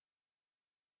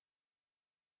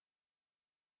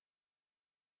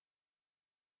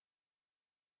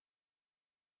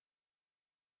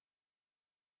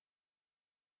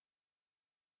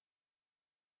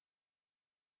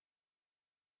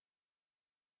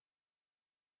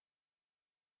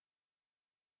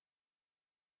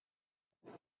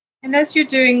 And as you're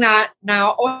doing that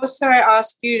now, also I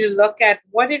ask you to look at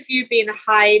what have you been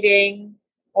hiding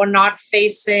or not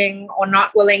facing or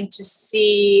not willing to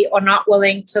see or not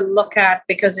willing to look at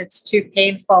because it's too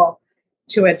painful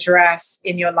to address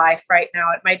in your life right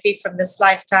now. It might be from this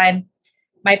lifetime,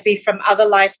 might be from other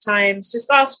lifetimes. Just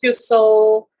ask your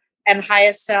soul and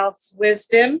higher self's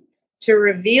wisdom to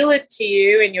reveal it to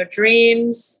you in your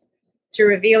dreams, to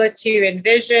reveal it to you in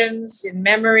visions, in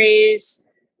memories,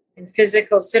 in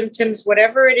physical symptoms,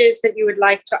 whatever it is that you would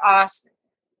like to ask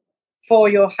for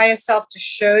your higher self to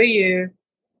show you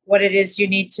what it is you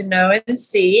need to know and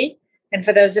see. And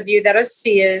for those of you that are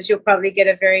seers, you'll probably get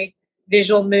a very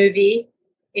visual movie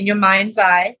in your mind's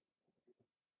eye.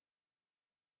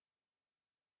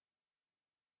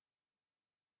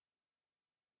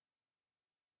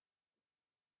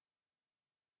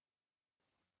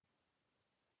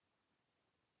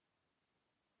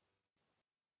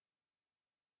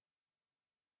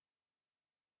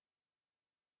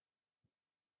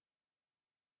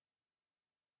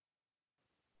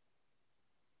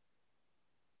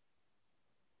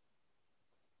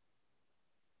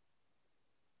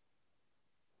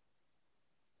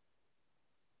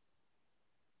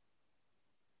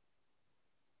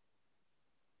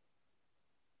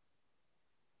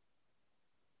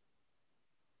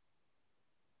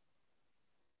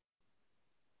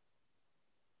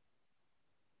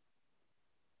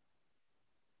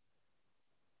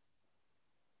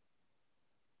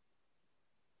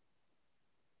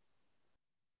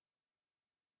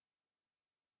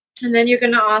 And then you're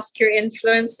going to ask your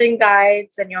influencing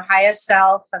guides and your higher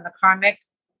self and the karmic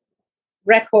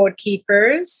record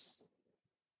keepers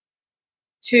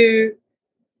to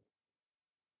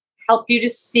help you to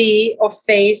see or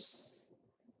face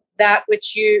that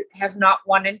which you have not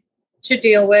wanted to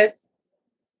deal with,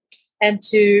 and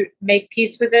to make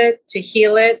peace with it, to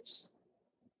heal it,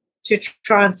 to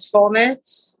transform it,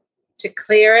 to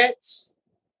clear it,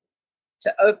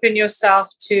 to open yourself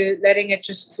to letting it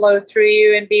just flow through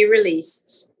you and be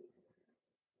released.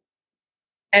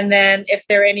 And then if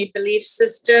there are any belief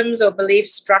systems or belief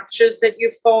structures that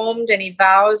you formed, any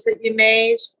vows that you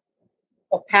made,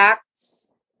 or pacts,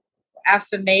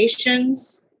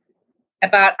 affirmations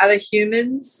about other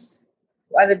humans,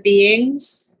 other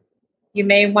beings, you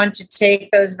may want to take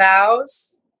those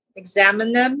vows,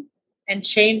 examine them, and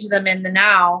change them in the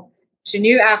now to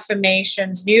new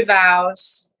affirmations, new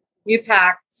vows, new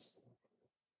pacts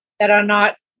that are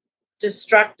not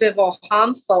destructive or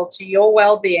harmful to your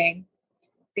well-being,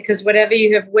 because whatever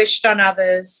you have wished on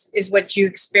others is what you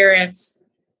experience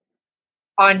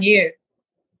on you,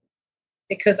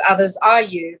 because others are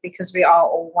you, because we are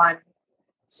all one.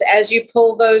 So as you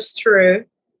pull those through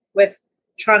with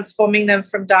transforming them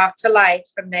from dark to light,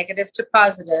 from negative to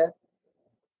positive,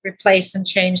 replace and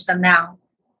change them now.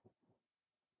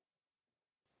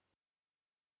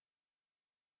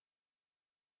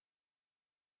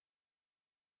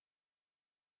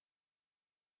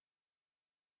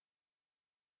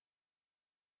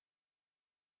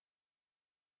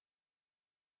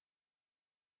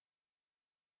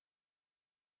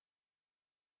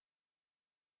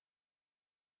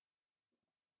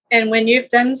 And when you've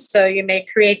done so, you may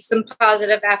create some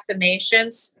positive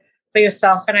affirmations for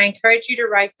yourself. And I encourage you to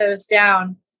write those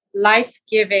down,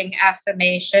 life-giving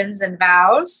affirmations and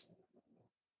vows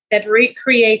that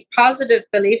recreate positive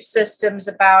belief systems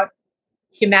about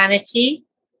humanity,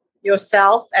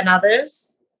 yourself, and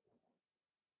others.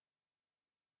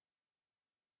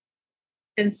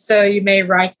 And so you may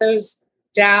write those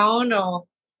down or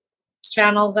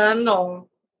channel them or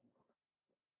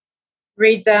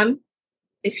read them.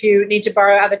 If you need to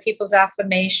borrow other people's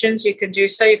affirmations, you can do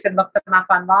so. You can look them up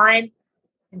online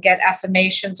and get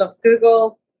affirmations off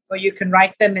Google, or you can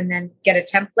write them and then get a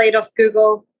template off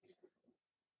Google.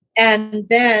 And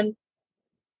then,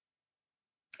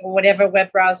 or whatever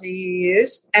web browser you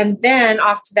use. And then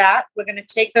after that, we're going to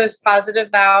take those positive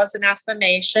vows and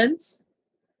affirmations,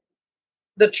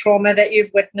 the trauma that you've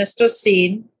witnessed or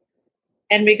seen,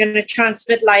 and we're going to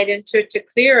transmit light into it to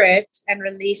clear it and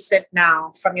release it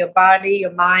now from your body,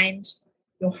 your mind,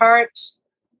 your heart,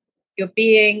 your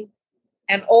being,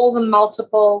 and all the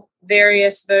multiple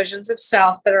various versions of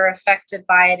self that are affected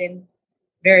by it in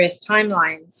various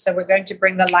timelines. So we're going to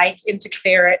bring the light in to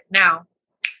clear it now.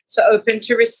 So open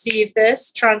to receive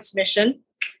this transmission,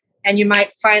 and you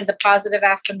might find the positive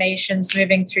affirmations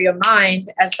moving through your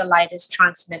mind as the light is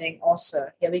transmitting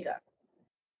also. Here we go.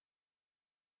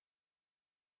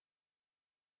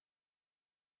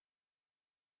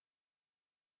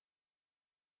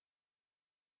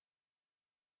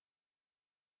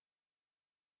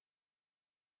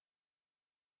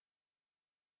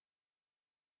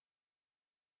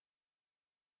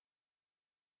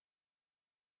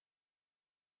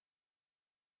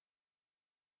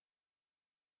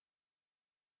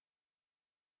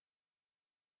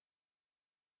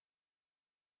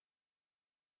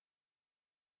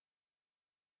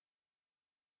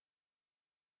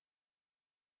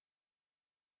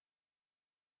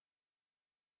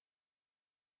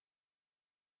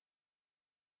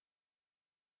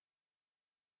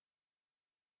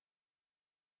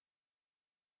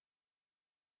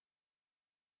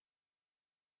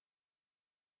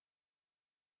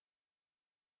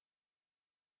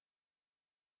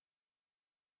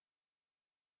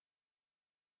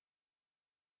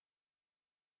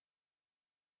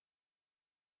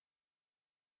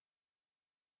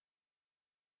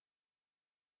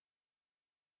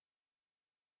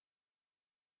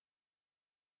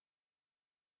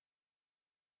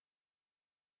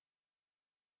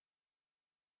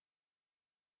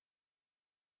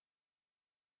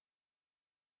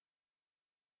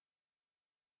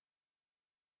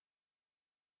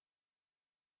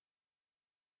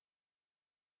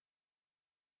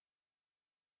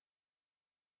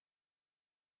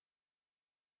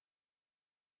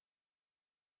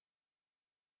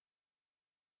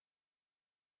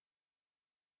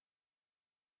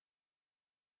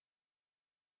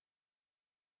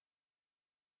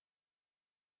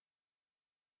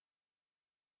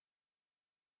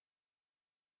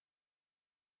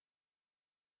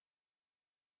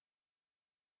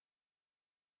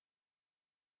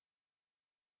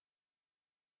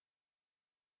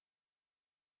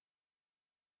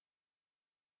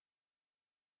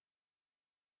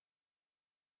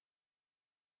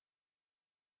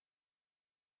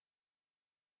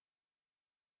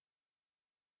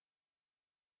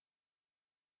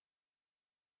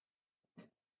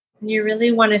 And you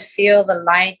really want to feel the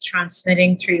light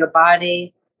transmitting through your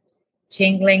body,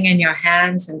 tingling in your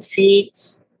hands and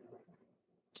feet.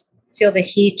 Feel the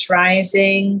heat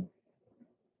rising.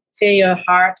 Feel your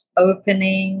heart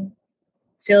opening.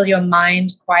 Feel your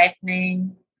mind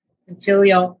quietening. And feel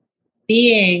your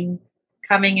being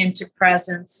coming into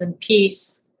presence and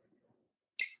peace.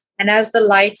 And as the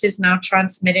light is now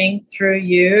transmitting through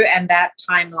you and that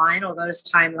timeline or those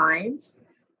timelines, I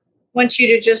want you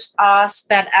to just ask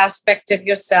that aspect of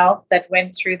yourself that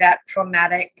went through that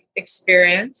traumatic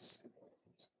experience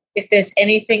if there's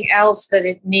anything else that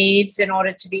it needs in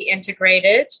order to be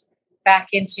integrated back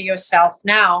into yourself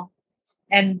now.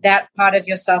 And that part of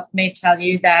yourself may tell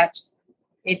you that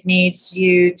it needs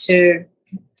you to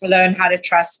learn how to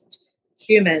trust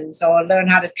humans or learn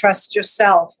how to trust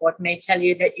yourself, or it may tell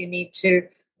you that you need to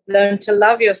learn to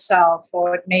love yourself,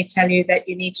 or it may tell you that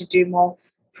you need to do more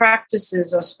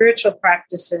practices or spiritual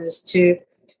practices to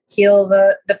heal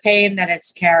the pain that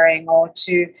it's carrying, or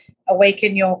to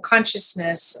awaken your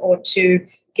consciousness, or to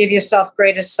give yourself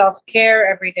greater self-care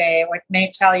every day. Or it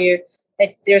may tell you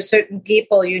that there are certain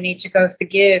people you need to go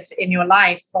forgive in your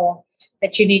life, or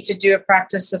that you need to do a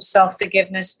practice of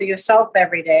self-forgiveness for yourself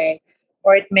every day.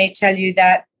 Or it may tell you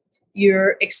that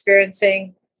you're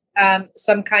experiencing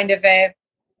some kind of a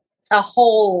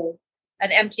hole,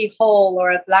 an empty hole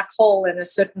or a black hole in a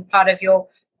certain part of your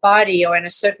body or in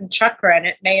a certain chakra. And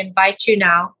it may invite you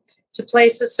now to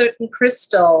place a certain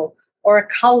crystal or a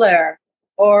color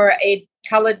or a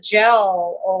colored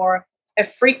gel or a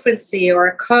frequency or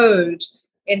a code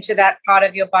into that part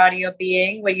of your body or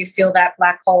being where you feel that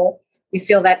black hole, you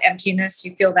feel that emptiness,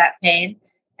 you feel that pain.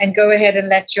 And go ahead and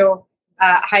let your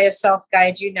higher self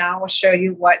guide you now or show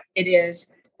you what it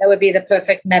is that would be the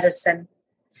perfect medicine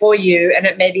for you. And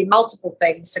it may be multiple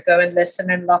things. So go and listen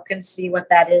and look and see what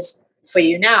that is for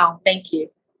you now. Thank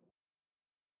you.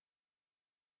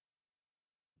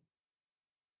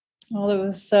 Oh, that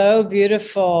was so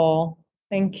beautiful.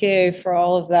 Thank you for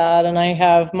all of that. And I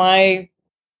have my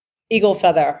eagle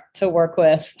feather to work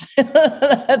with.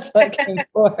 That's what came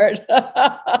forward.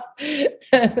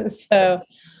 So,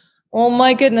 oh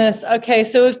my goodness. Okay.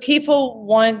 So if people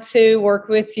want to work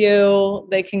with you,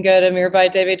 they can go to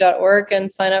mirabaidevi.org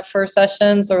and sign up for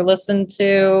sessions or listen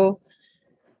to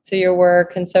your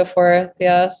work and so forth.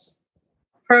 Yes.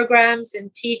 Programs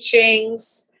and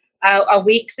teachings are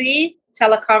weekly.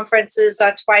 Teleconferences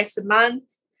are twice a month.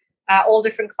 All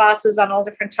different classes on all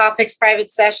different topics,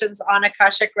 private sessions on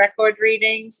Akashic record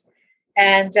readings.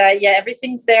 And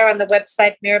everything's there on the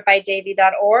website,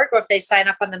 mirabaidevi.org, or if they sign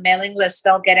up on the mailing list,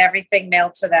 they'll get everything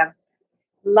mailed to them.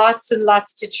 Lots and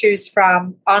lots to choose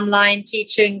from. Online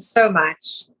teaching, so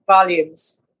much.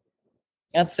 Volumes.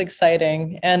 That's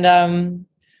exciting. And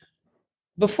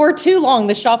before too long,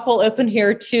 the shop will open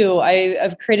here too.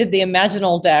 I've created the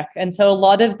Imaginal deck. And so a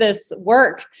lot of this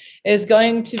work is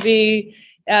going to be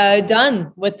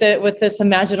done with this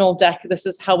Imaginal deck. This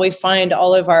is how we find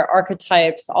all of our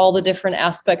archetypes, all the different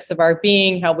aspects of our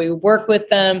being, how we work with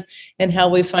them, and how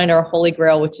we find our holy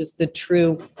grail, which is the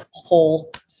true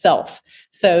whole self.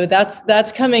 So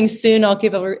that's coming soon. I'll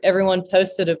keep everyone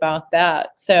posted about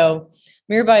that. So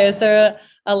Mirabai, is there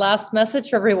a last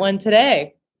message for everyone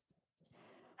today?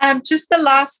 Just the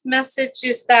last message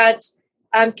is that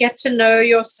get to know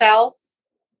yourself,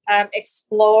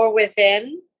 explore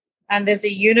within. And there's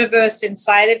a universe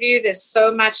inside of you. There's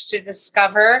so much to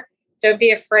discover. Don't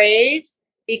be afraid.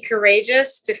 Be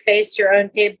courageous to face your own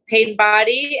pain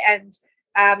body and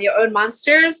your own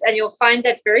monsters. And you'll find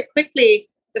that very quickly,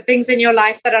 the things in your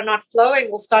life that are not flowing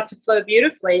will start to flow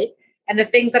beautifully. And the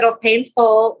things that are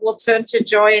painful will turn to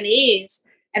joy and ease.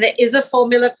 And there is a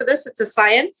formula for this. It's a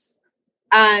science.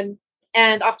 And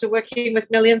after working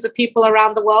with millions of people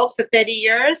around the world for 30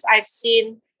 years, I've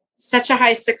seen such a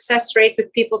high success rate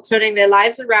with people turning their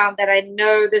lives around that I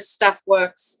know this stuff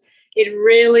works. It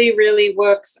really, really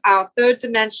works. Our third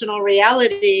dimensional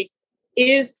reality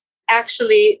is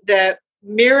actually the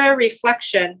mirror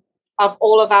reflection of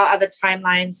all of our other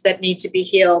timelines that need to be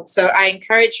healed. So I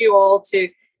encourage you all to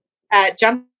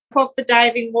jump off the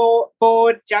diving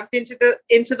board, jump into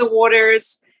the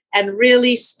waters, and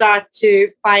really start to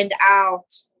find out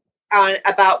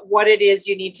about what it is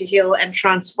you need to heal and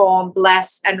transform,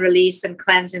 bless and release and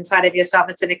cleanse inside of yourself.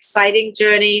 It's an exciting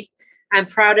journey. I'm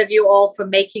proud of you all for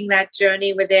making that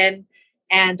journey within.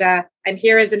 And I'm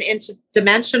here as an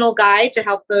interdimensional guide to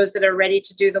help those that are ready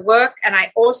to do the work. And I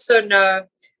also know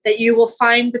that you will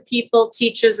find the people,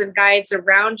 teachers, and guides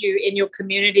around you in your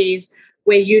communities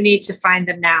where you need to find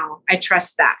them now. I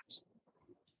trust that.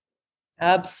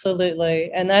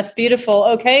 Absolutely. And that's beautiful.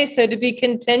 Okay, so to be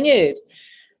continued.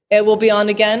 It will be on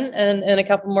again in a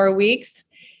couple more weeks.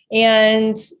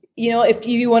 And, if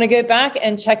you want to go back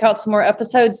and check out some more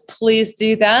episodes, please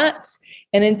do that.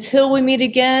 And until we meet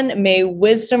again, may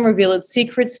wisdom reveal its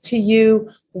secrets to you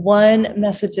one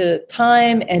message at a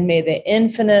time, and may the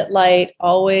infinite light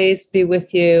always be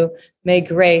with you. May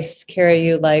grace carry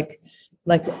you like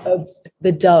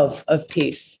the dove of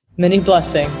peace. Many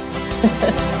blessings.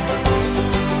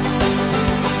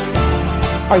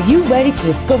 Are you ready to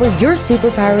discover your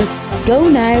superpowers? Go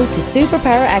now to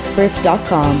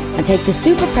superpowerexperts.com and take the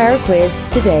superpower quiz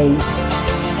today.